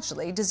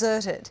largely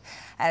deserted.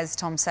 As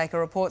Tom Saker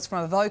reports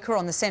from Avoca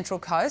on the Central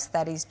Coast,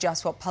 that is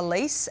just what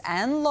police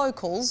and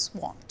locals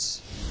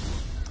want.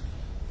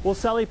 Well,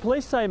 Sally,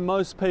 police say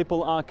most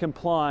people are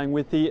complying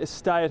with the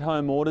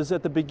stay-at-home orders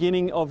at the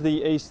beginning of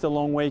the Easter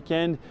long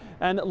weekend,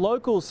 and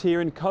locals here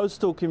in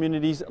coastal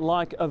communities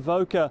like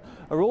Avoca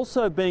are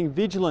also being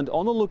vigilant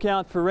on the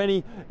lookout for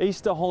any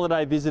Easter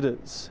holiday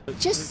visitors.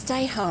 Just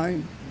stay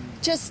home.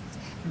 Just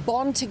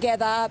bond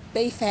together,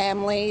 be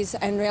families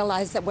and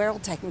realise that we're all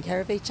taking care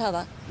of each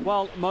other.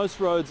 While most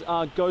roads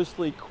are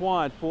ghostly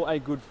quiet for a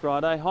Good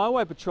Friday,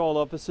 Highway Patrol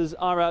officers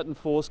are out in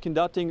force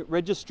conducting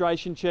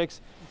registration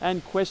checks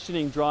and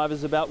questioning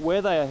drivers about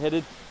where they are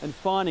headed and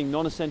fining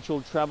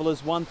non-essential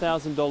travellers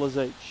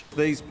 $1,000 each.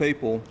 These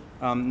people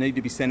need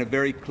to be sent a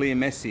very clear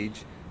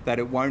message that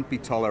it won't be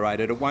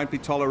tolerated. It won't be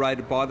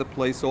tolerated by the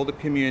police or the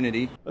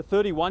community. A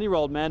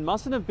 31-year-old man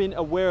mustn't have been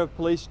aware of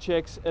police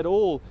checks at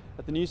all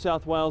at the New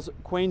South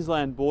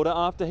Wales-Queensland border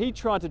after he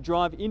tried to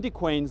drive into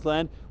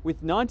Queensland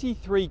with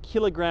 93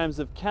 kilograms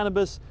of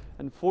cannabis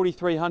and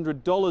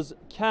 $4,300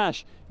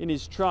 cash in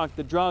his truck.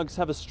 The drugs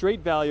have a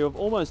street value of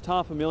almost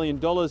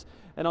 $500,000,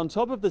 and on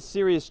top of the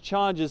serious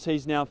charges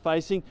he's now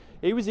facing,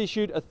 he was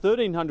issued a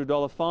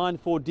 $1,300 fine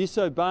for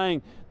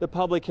disobeying the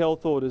public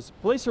health orders.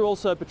 Police are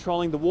also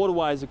patrolling the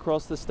waterways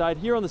across the state.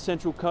 Here on the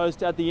Central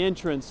Coast at the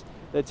entrance,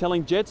 they're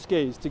telling jet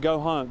skis to go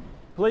home.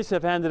 Police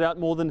have handed out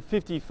more than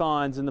 50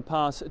 fines in the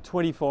past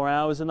 24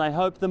 hours, and they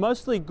hope the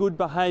mostly good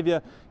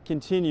behaviour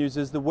continues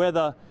as the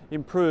weather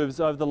improves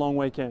over the long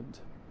weekend.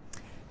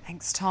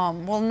 Thanks,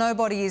 Tom. Well,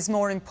 nobody is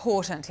more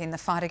important in the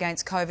fight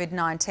against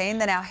COVID-19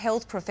 than our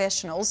health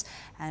professionals,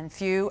 and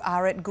few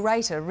are at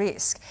greater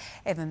risk.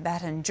 Evan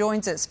Batten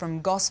joins us from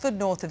Gosford,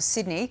 north of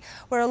Sydney,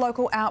 where a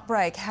local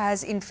outbreak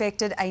has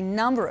infected a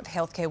number of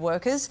healthcare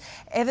workers.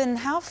 Evan,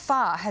 how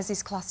far has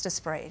this cluster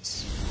spread?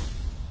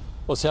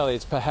 Well, Sally,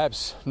 it's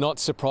perhaps not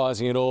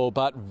surprising at all,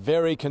 but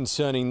very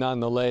concerning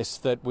nonetheless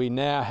that we're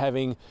now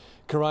having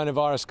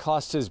coronavirus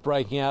clusters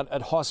breaking out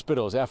at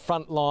hospitals, our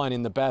front line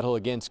in the battle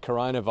against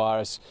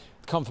coronavirus.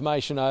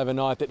 Confirmation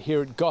overnight that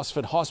here at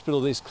Gosford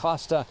Hospital, this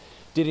cluster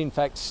did in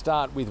fact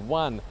start with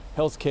one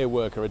healthcare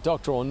worker, a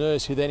doctor or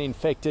nurse, who then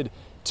infected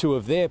 2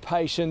 of their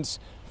patients,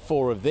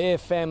 4 of their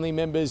family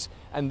members,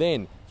 and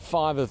then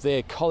 5 of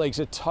their colleagues,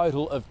 a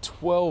total of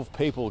 12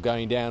 people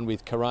going down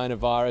with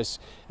coronavirus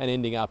and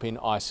ending up in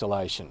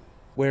isolation.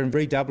 We're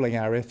redoubling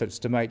our efforts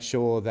to make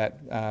sure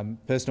that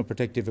personal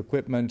protective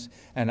equipment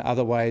and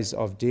other ways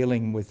of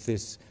dealing with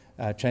this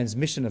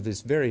transmission of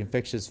this very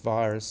infectious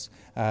virus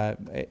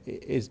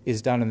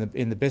is done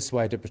in the best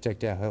way to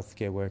protect our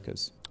healthcare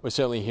workers. We're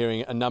certainly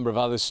hearing a number of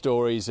other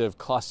stories of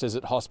clusters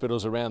at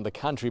hospitals around the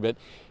country, but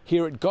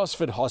here at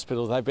Gosford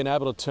Hospital, they've been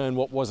able to turn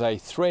what was a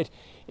threat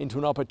into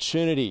an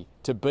opportunity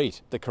to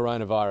beat the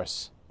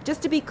coronavirus.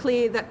 Just to be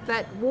clear,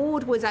 that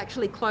ward was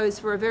actually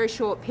closed for a very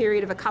short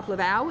period of a couple of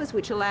hours,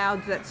 which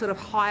allowed that sort of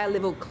higher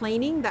level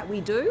cleaning that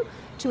we do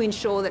to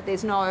ensure that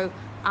there's no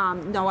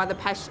other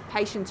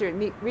patients are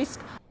at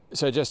risk.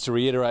 So just to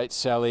reiterate,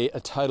 Sally, a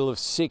total of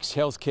 6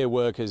 healthcare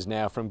workers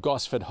now from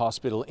Gosford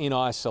Hospital in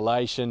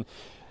isolation.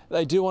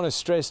 They do want to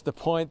stress the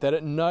point that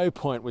at no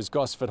point was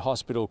Gosford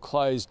Hospital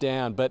closed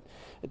down, but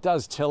it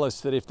does tell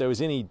us that if there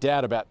was any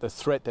doubt about the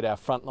threat that our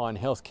frontline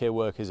healthcare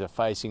workers are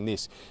facing,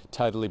 this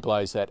totally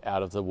blows that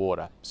out of the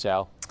water.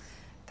 Sal?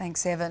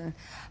 Thanks, Evan.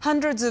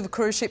 Hundreds of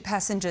cruise ship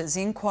passengers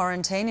in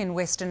quarantine in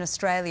Western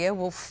Australia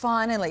will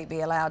finally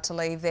be allowed to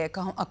leave their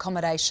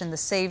accommodation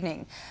this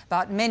evening.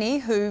 But many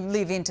who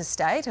live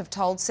interstate have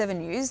told 7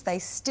 News they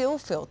still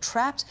feel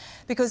trapped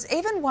because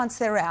even once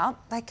they're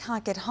out, they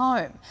can't get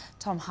home.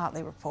 Tom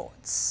Hartley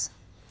reports.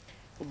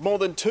 More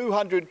than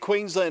 200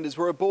 Queenslanders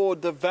were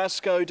aboard the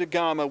Vasco da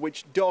Gama,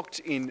 which docked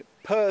in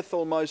Perth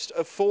almost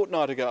a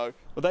fortnight ago.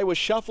 Well, they were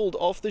shuffled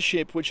off the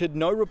ship, which had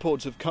no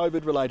reports of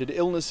COVID-related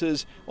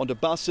illnesses, onto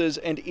buses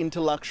and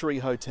into luxury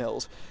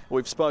hotels.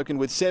 We've spoken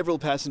with several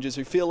passengers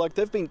who feel like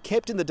they've been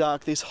kept in the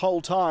dark this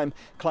whole time,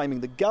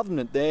 claiming the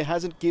government there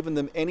hasn't given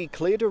them any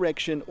clear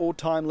direction or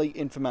timely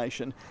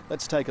information.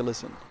 Let's take a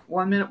listen.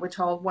 1 minute we're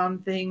told one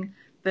thing,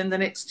 then the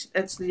next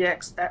it's the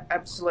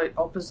absolute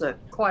opposite.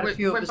 Quite a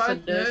few of us are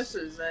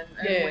nurses and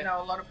we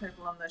know a lot of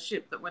people on the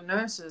ship that were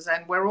nurses,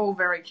 and we're all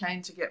very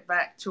keen to get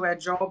back to our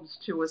jobs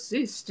to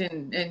assist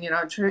in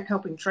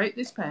helping treat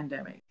this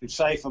pandemic. To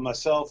say for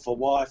myself, for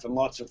wife and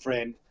lots of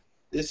friends,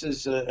 this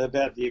is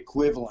about the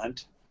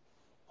equivalent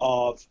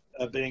of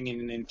being in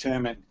an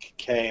internment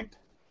camp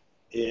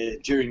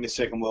during the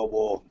Second World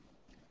War.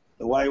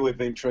 The way we've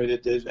been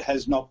treated, there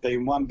has not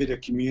been one bit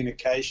of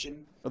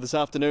communication. Well, this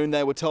afternoon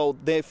they were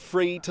told they're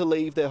free to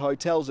leave their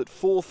hotels at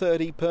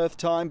 4:30 Perth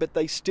time, but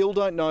they still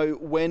don't know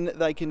when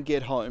they can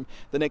get home.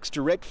 The next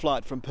direct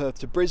flight from Perth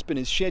to Brisbane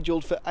is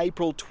scheduled for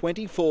April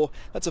 24.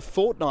 That's a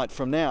fortnight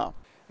from now.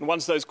 And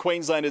once those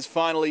Queenslanders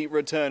finally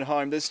return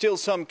home, there's still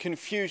some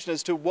confusion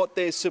as to what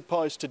they're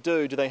supposed to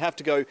do. Do they have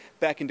to go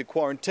back into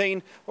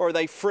quarantine, or are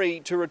they free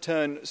to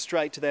return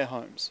straight to their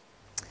homes?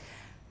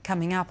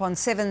 Coming up on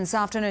 7's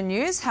Afternoon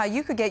News, how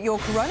you could get your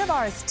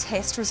coronavirus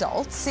test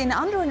results in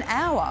under an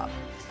hour.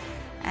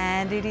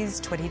 And it is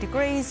 20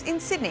 degrees in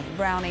Sydney.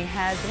 Brownie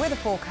has the weather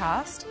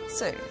forecast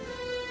soon.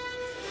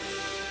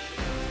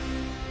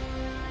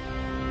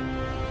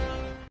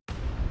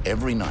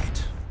 Every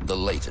night, the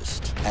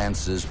latest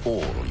answers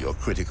all your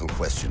critical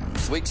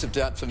questions. Weeks of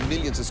doubt for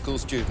millions of school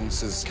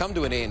students has come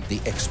to an end.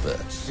 The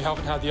experts. We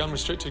haven't had the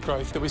unrestricted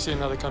growth that we see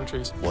in other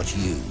countries. What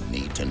you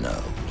need to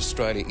know.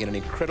 Australia in an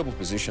incredible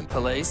position.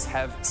 Police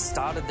have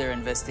started their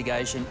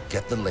investigation.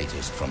 Get the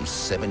latest from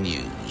 7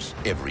 News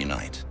every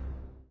night.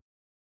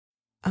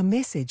 A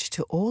message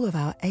to all of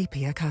our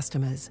APIA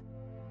customers.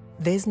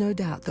 There's no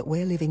doubt that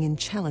we're living in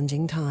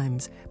challenging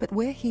times, but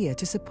we're here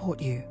to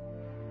support you.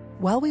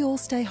 While we all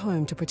stay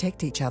home to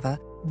protect each other,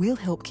 we'll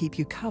help keep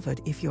you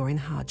covered if you're in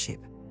hardship.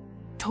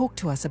 Talk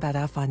to us about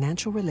our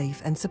financial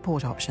relief and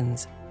support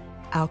options.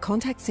 Our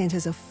contact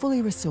centres are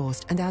fully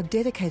resourced and our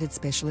dedicated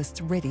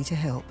specialists ready to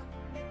help.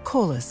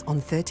 Call us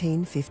on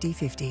 13 50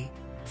 50.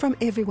 From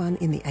everyone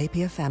in the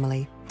APIA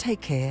family,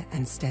 take care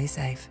and stay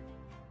safe.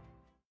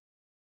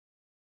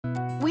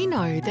 We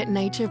know that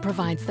nature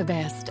provides the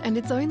best, and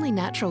it's only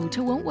natural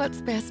to want what's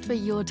best for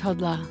your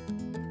toddler.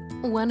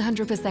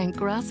 100%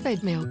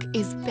 grass-fed milk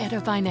is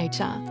better by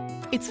nature.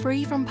 It's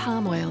free from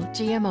palm oil,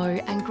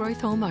 GMO and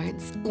growth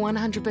hormones.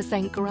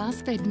 100%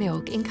 grass-fed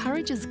milk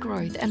encourages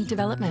growth and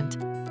development,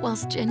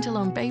 whilst gentle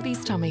on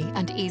baby's tummy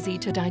and easy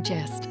to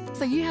digest.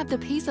 So you have the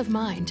peace of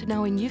mind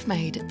knowing you've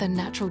made the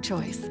natural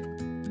choice.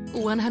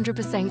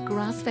 100%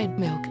 grass-fed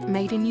milk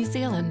made in New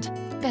Zealand,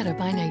 better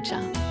by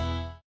nature.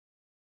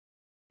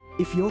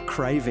 If you're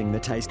craving the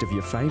taste of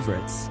your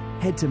favourites,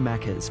 head to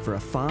Macca's for a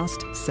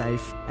fast,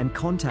 safe and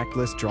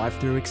contactless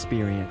drive-through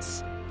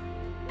experience.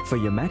 For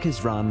your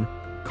Macca's run,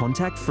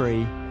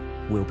 contact-free,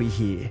 we'll be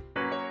here.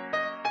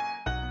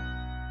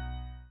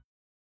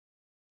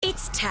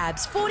 It's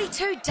Tab's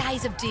 42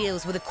 days of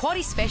deals with a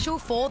quaddie special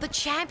for the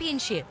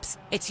championships.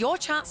 It's your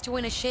chance to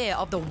win a share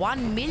of the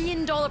 $1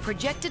 million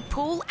projected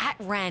pool at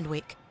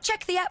Randwick.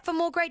 Check the app for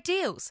more great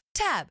deals.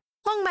 Tab,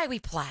 long may we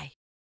play.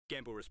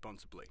 Gamble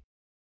responsibly.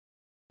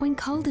 When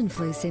cold and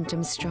flu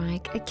symptoms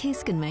strike, a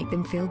kiss can make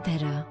them feel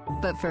better.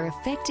 But for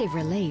effective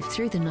relief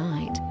through the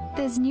night,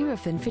 there's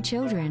Nurofen for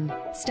children.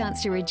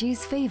 Starts to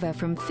reduce fever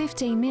from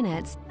 15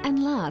 minutes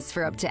and lasts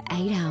for up to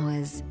 8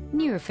 hours.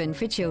 Nurofen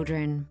for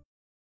children.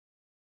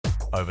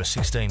 Over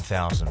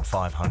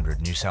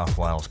 16,500 New South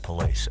Wales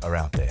police are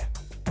out there,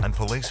 and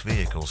police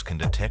vehicles can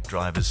detect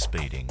drivers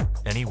speeding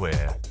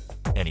anywhere,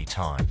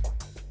 anytime.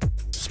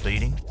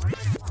 Speeding?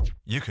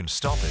 You can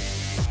stop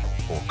it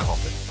or cop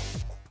it.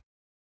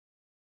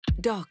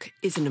 Doc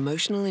is an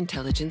emotional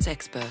intelligence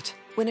expert.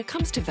 When it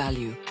comes to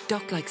value,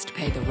 Doc likes to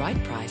pay the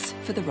right price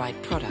for the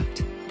right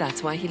product.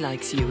 That's why he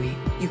likes Yui.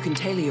 You can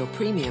tailor your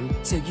premium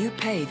so you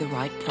pay the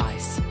right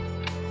price.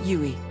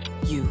 Yui,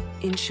 you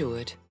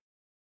insured.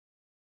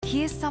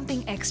 Here's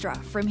something extra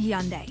from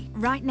Hyundai.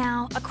 Right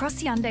now,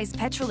 across Hyundai's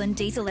petrol and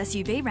diesel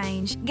SUV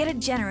range, get a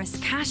generous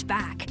cash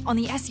back on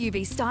the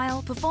SUV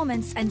style,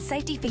 performance and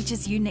safety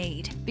features you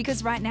need.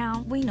 Because right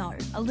now, we know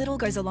a little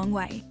goes a long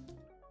way.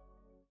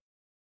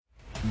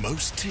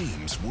 Most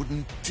teams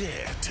wouldn't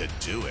dare to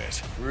do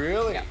it.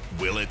 Really? Yeah.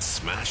 Will it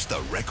smash the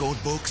record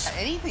books?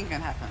 Anything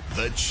can happen.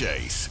 The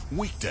Chase,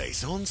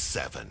 weekdays on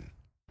 7.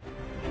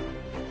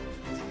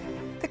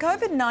 The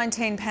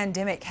COVID-19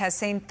 pandemic has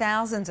seen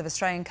thousands of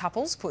Australian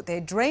couples put their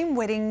dream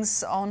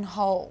weddings on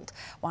hold.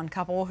 One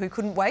couple who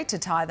couldn't wait to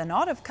tie the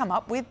knot have come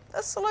up with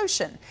a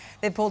solution.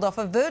 They've pulled off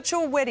a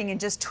virtual wedding in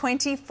just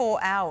 24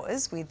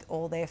 hours with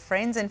all their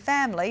friends and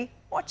family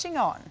watching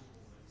on.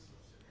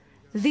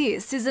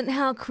 This isn't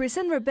how Chris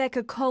and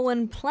Rebecca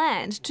Cohen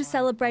planned to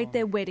celebrate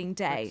their wedding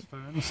day.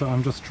 So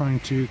I'm just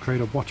trying to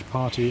create a watch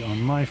party on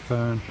my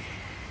phone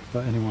for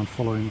anyone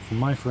following from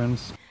my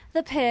friends.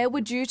 The pair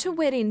were due to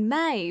wed in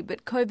May,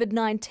 but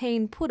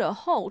COVID-19 put a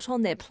halt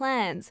on their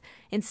plans.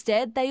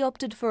 Instead, they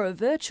opted for a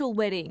virtual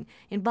wedding,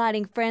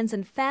 inviting friends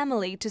and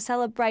family to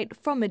celebrate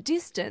from a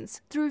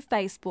distance through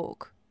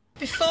Facebook.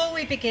 Before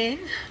we begin,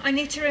 I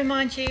need to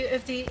remind you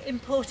of the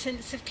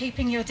importance of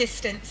keeping your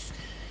distance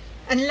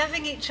and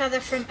loving each other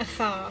from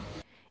afar.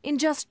 In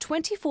just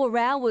 24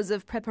 hours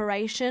of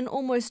preparation,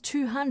 almost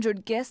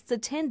 200 guests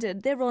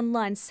attended their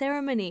online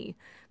ceremony.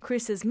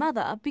 Chris's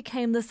mother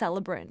became the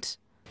celebrant.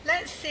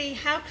 Let's see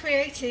how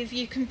creative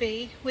you can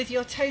be with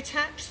your toe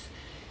taps,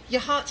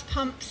 your heart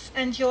pumps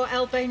and your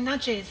elbow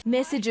nudges.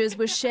 Messages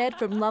were shared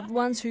from loved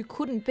ones who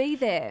couldn't be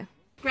there.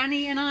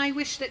 Granny and I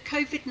wish that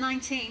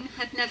COVID-19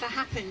 had never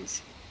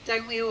happened,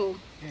 don't we all?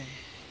 Yeah.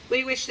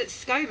 We wish that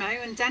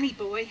ScoMo and Danny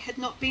Boy had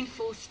not been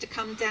forced to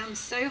come down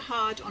so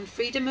hard on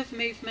freedom of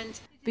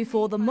movement.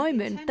 Before the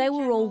moment they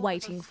were all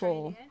waiting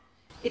for.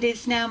 It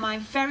is now my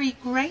very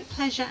great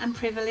pleasure and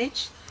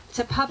privilege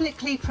to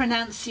publicly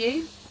pronounce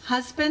you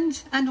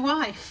husband and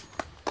wife.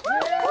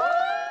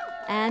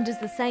 And as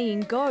the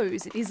saying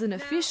goes, it isn't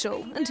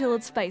official until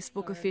it's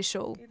Facebook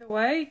official. Either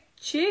way,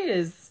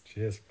 cheers.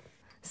 Cheers.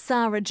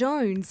 Sarah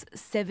Jones,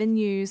 7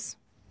 News.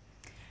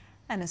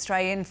 An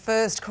Australian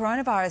first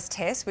coronavirus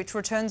test, which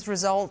returns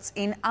results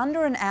in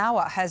under an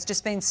hour, has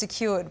just been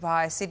secured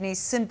by Sydney's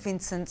St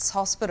Vincent's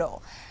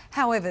Hospital.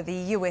 However,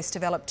 the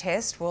US-developed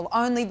test will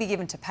only be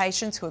given to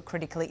patients who are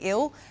critically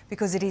ill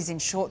because it is in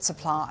short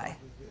supply.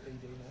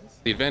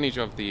 The advantage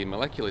of the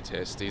molecular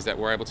test is that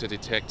we're able to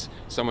detect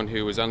someone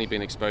who has only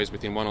been exposed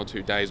within 1 or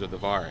 2 days of the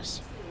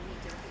virus.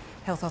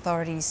 Health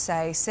authorities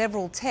say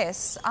several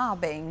tests are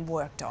being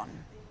worked on.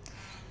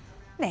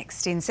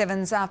 Next, in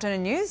 7's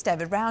Afternoon News,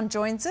 David Round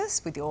joins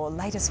us with your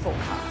latest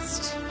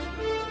forecast.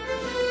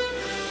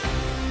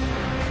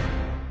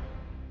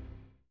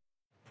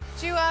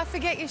 Did you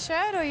forget your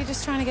shirt, or are you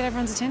just trying to get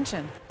everyone's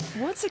attention?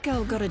 What's a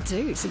girl got to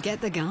do to get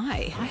the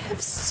guy? I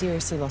have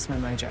seriously lost my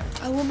mojo.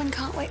 A woman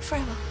can't wait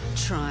forever.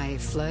 Try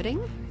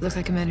flirting. Looks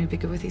like a man who'd be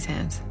good with his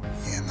hands.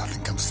 Yeah,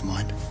 nothing comes to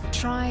mind.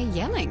 Try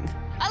yelling.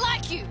 I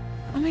like you.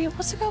 I mean,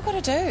 what's a girl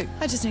got to do?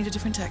 I just need a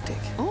different tactic.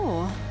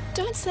 Or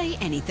don't say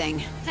anything.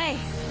 Hey.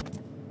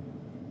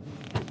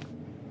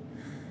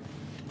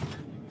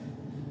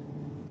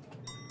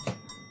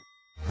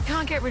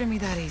 Can't get rid of me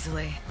that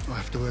easily. I'll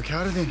have to work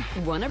harder then.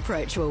 One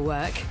approach will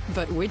work,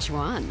 but which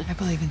one? I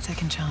believe in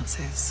second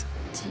chances.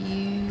 Do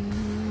you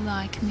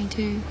like me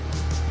too?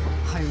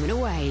 Home and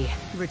Away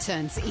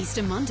returns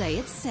Easter Monday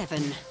at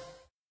 7.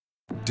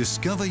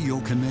 Discover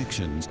your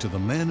connections to the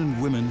men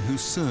and women who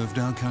served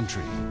our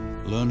country.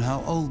 Learn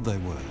how old they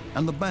were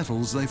and the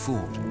battles they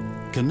fought.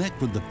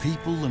 Connect with the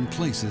people and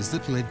places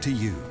that led to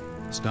you.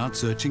 Start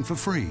searching for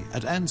free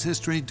at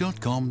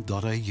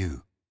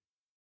ancestry.com.au.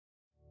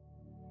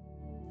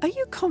 Are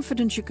you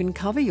confident you can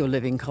cover your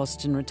living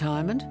costs in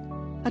retirement?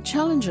 A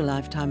Challenger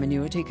lifetime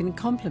annuity can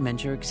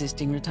complement your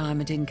existing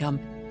retirement income,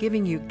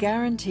 giving you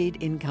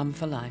guaranteed income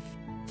for life.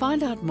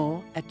 Find out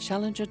more at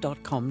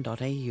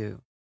challenger.com.au.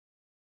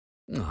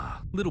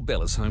 Little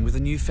Bella's home with a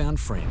newfound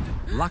friend.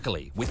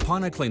 Luckily, with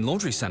Pino Clean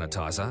Laundry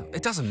Sanitizer,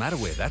 it doesn't matter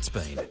where that's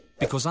been.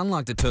 Because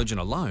unlike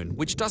detergent alone,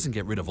 which doesn't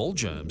get rid of all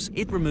germs,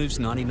 it removes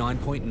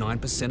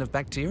 99.9% of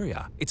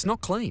bacteria. It's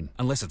not clean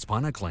unless it's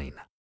Pino Clean.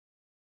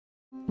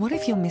 What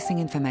if you're missing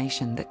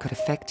information that could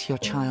affect your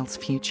child's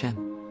future?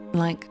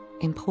 Like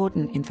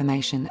important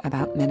information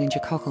about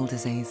meningococcal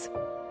disease.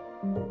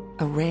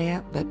 A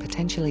rare but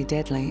potentially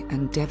deadly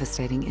and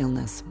devastating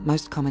illness,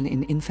 most common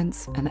in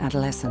infants and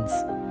adolescents.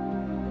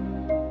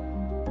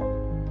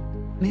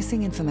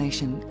 Missing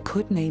information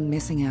could mean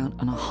missing out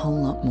on a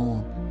whole lot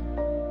more.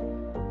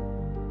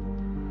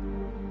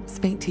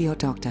 Speak to your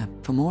doctor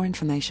for more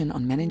information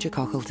on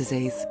meningococcal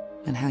disease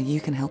and how you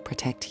can help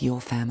protect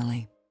your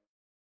family.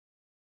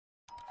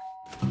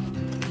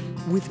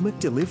 With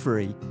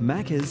McDelivery,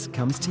 Macca's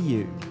comes to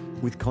you.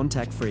 With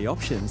contact-free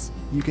options,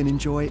 you can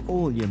enjoy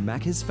all your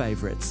Macca's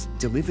favourites,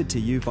 delivered to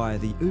you via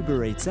the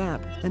Uber Eats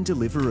app and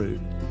Deliveroo.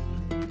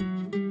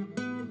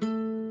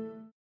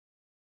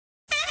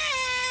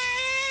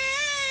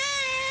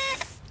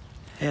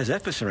 How's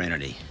that for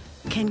serenity?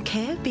 Can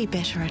care be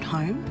better at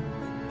home?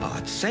 Oh,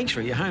 it's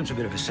sanctuary. Your home's a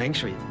bit of a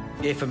sanctuary.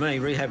 Yeah, for me,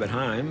 rehab at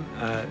home,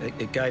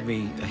 it gave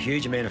me a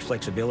huge amount of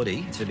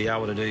flexibility to be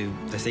able to do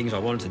the things I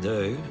wanted to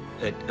do.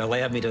 It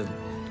allowed me to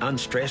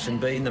unstress and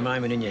be in the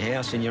moment in your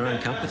house in your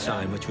own comfort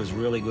zone, which was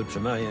really good for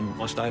me and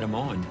my state of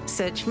mind.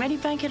 Search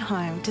Medibank at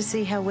Home to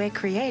see how we're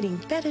creating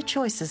better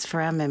choices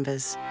for our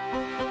members.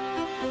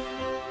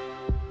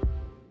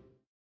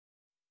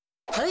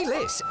 Pay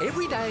less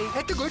every day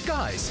at The Good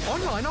Guys.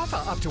 Online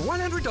offer up to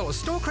 $100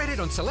 store credit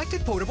on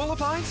selected portable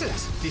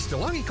appliances. This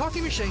DeLonghi coffee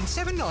machine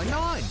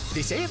 $7.99.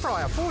 This air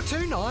fryer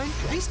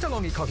 $4.29. This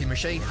DeLonghi coffee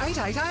machine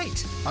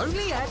 $8.88.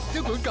 Only at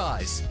The Good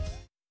Guys.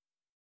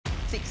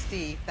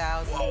 $60,000.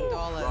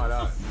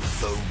 Righto.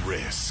 The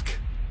risk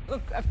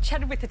Look, I've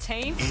chatted with the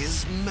team.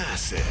 is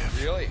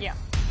massive. Really? Yeah.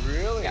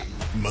 Really? Yeah.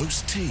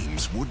 Most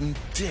teams wouldn't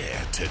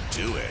dare to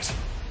do it.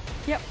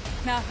 Yep.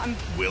 No,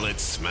 Will it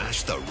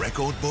smash the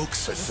record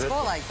books? With a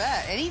score like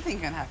that, anything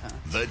can happen.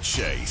 The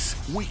Chase,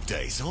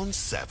 weekdays on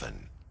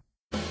 7.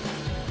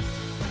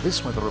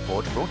 This weather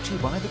report brought to you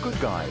by The Good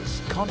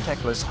Guys.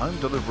 Contactless home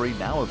delivery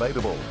now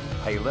available.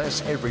 Pay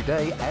less every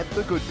day at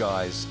The Good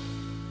Guys.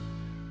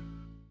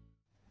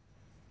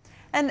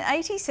 An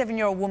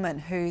 87-year-old woman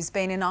who's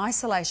been in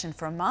isolation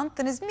for a month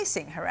and is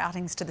missing her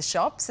outings to the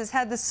shops has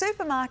had the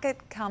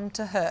supermarket come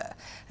to her.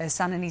 Her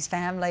son and his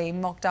family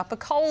mocked up a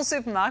Coles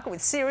supermarket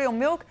with cereal,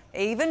 milk,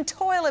 even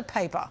toilet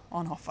paper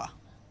on offer.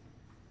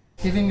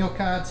 Give him your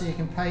card so you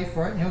can pay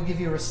for it and he'll give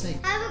you a receipt.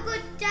 Have a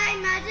good day,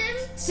 madam.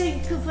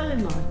 Thank you very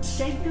much.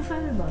 Thank you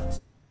very much.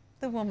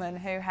 The woman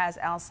who has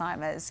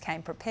Alzheimer's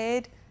came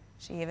prepared.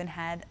 She even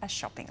had a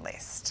shopping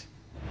list.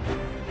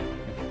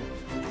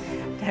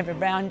 David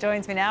Brown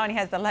joins me now and he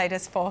has the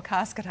latest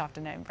forecast. Good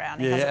afternoon, Brown.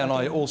 Yeah, and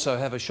I also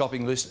have a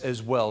shopping list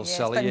as well, yes,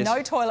 Sally. But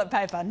no toilet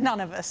paper, none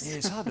of us. Yeah,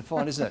 it's hard to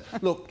find, isn't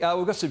it? Look,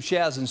 we've got some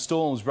showers and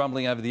storms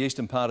rumbling over the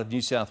eastern part of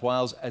New South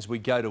Wales as we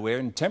go to air.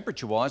 And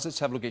temperature-wise, let's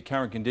have a look at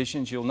current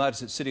conditions. You'll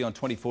notice it's sitting on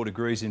 24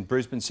 degrees in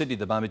Brisbane. Sydney at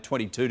the moment,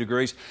 22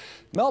 degrees.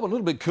 Melbourne, a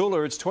little bit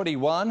cooler, it's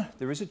 21.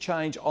 There is a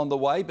change on the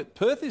way, but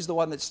Perth is the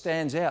one that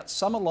stands out.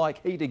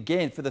 Summer-like heat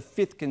again for the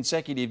 5th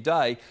consecutive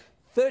day.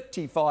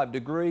 35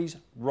 degrees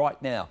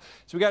right now.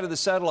 So we go to the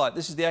satellite.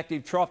 This is the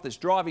active trough that's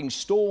driving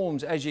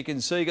storms, as you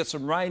can see. Got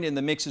some rain in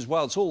the mix as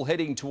well. It's all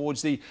heading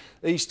towards the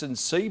eastern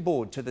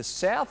seaboard. To the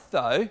south,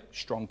 though,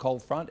 strong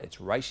cold front.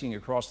 It's racing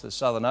across the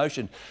southern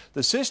ocean.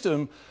 The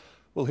system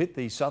will hit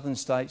the southern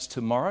states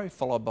tomorrow,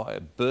 followed by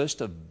a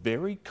burst of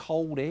very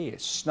cold air.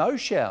 Snow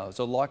showers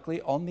are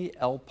likely on the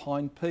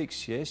alpine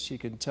peaks. Yes, you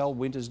can tell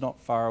winter's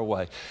not far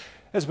away.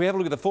 As we have a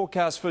look at the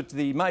forecast for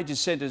the major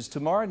centres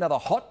tomorrow, another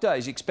hot day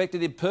is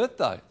expected in Perth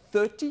though,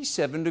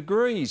 37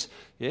 degrees.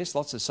 Yes,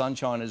 lots of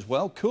sunshine as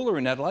well. Cooler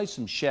in Adelaide,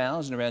 some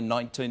showers and around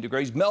 19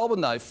 degrees. Melbourne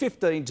though,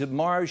 15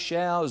 tomorrow,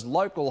 showers,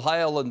 local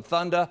hail and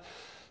thunder.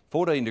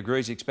 14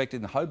 degrees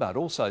expected in Hobart,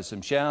 also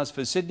some showers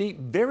for Sydney.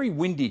 Very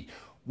windy.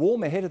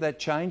 Warm ahead of that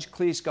change,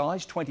 clear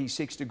skies,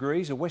 26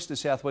 degrees. A west to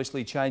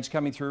southwesterly change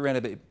coming through around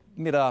about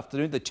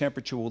mid-afternoon. The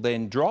temperature will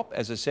then drop,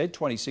 as I said,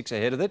 26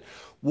 ahead of it.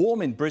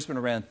 Warm in Brisbane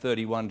around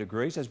 31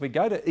 degrees. As we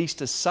go to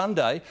Easter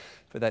Sunday,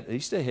 for that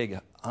Easter egg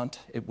hunt,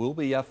 it will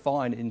be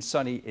fine and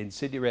sunny in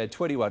Sydney around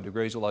 21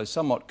 degrees, although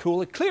somewhat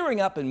cooler.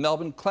 Clearing up in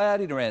Melbourne,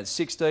 cloudy at around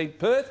 16.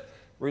 Perth,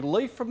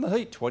 relief from the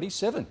heat,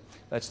 27.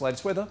 That's the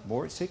latest weather.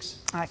 More at 6.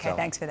 OK,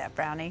 thanks for that,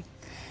 Brownie.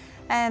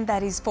 And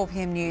that is 4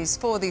 p.m. news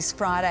for this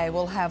Friday.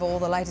 We'll have all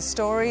the latest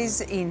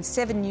stories in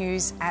 7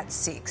 News at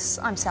 6.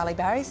 I'm Sally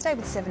Barry. Stay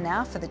with 7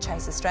 Now for the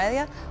Chase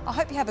Australia. I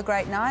hope you have a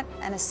great night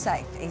and a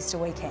safe Easter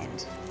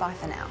weekend. Bye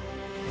for now.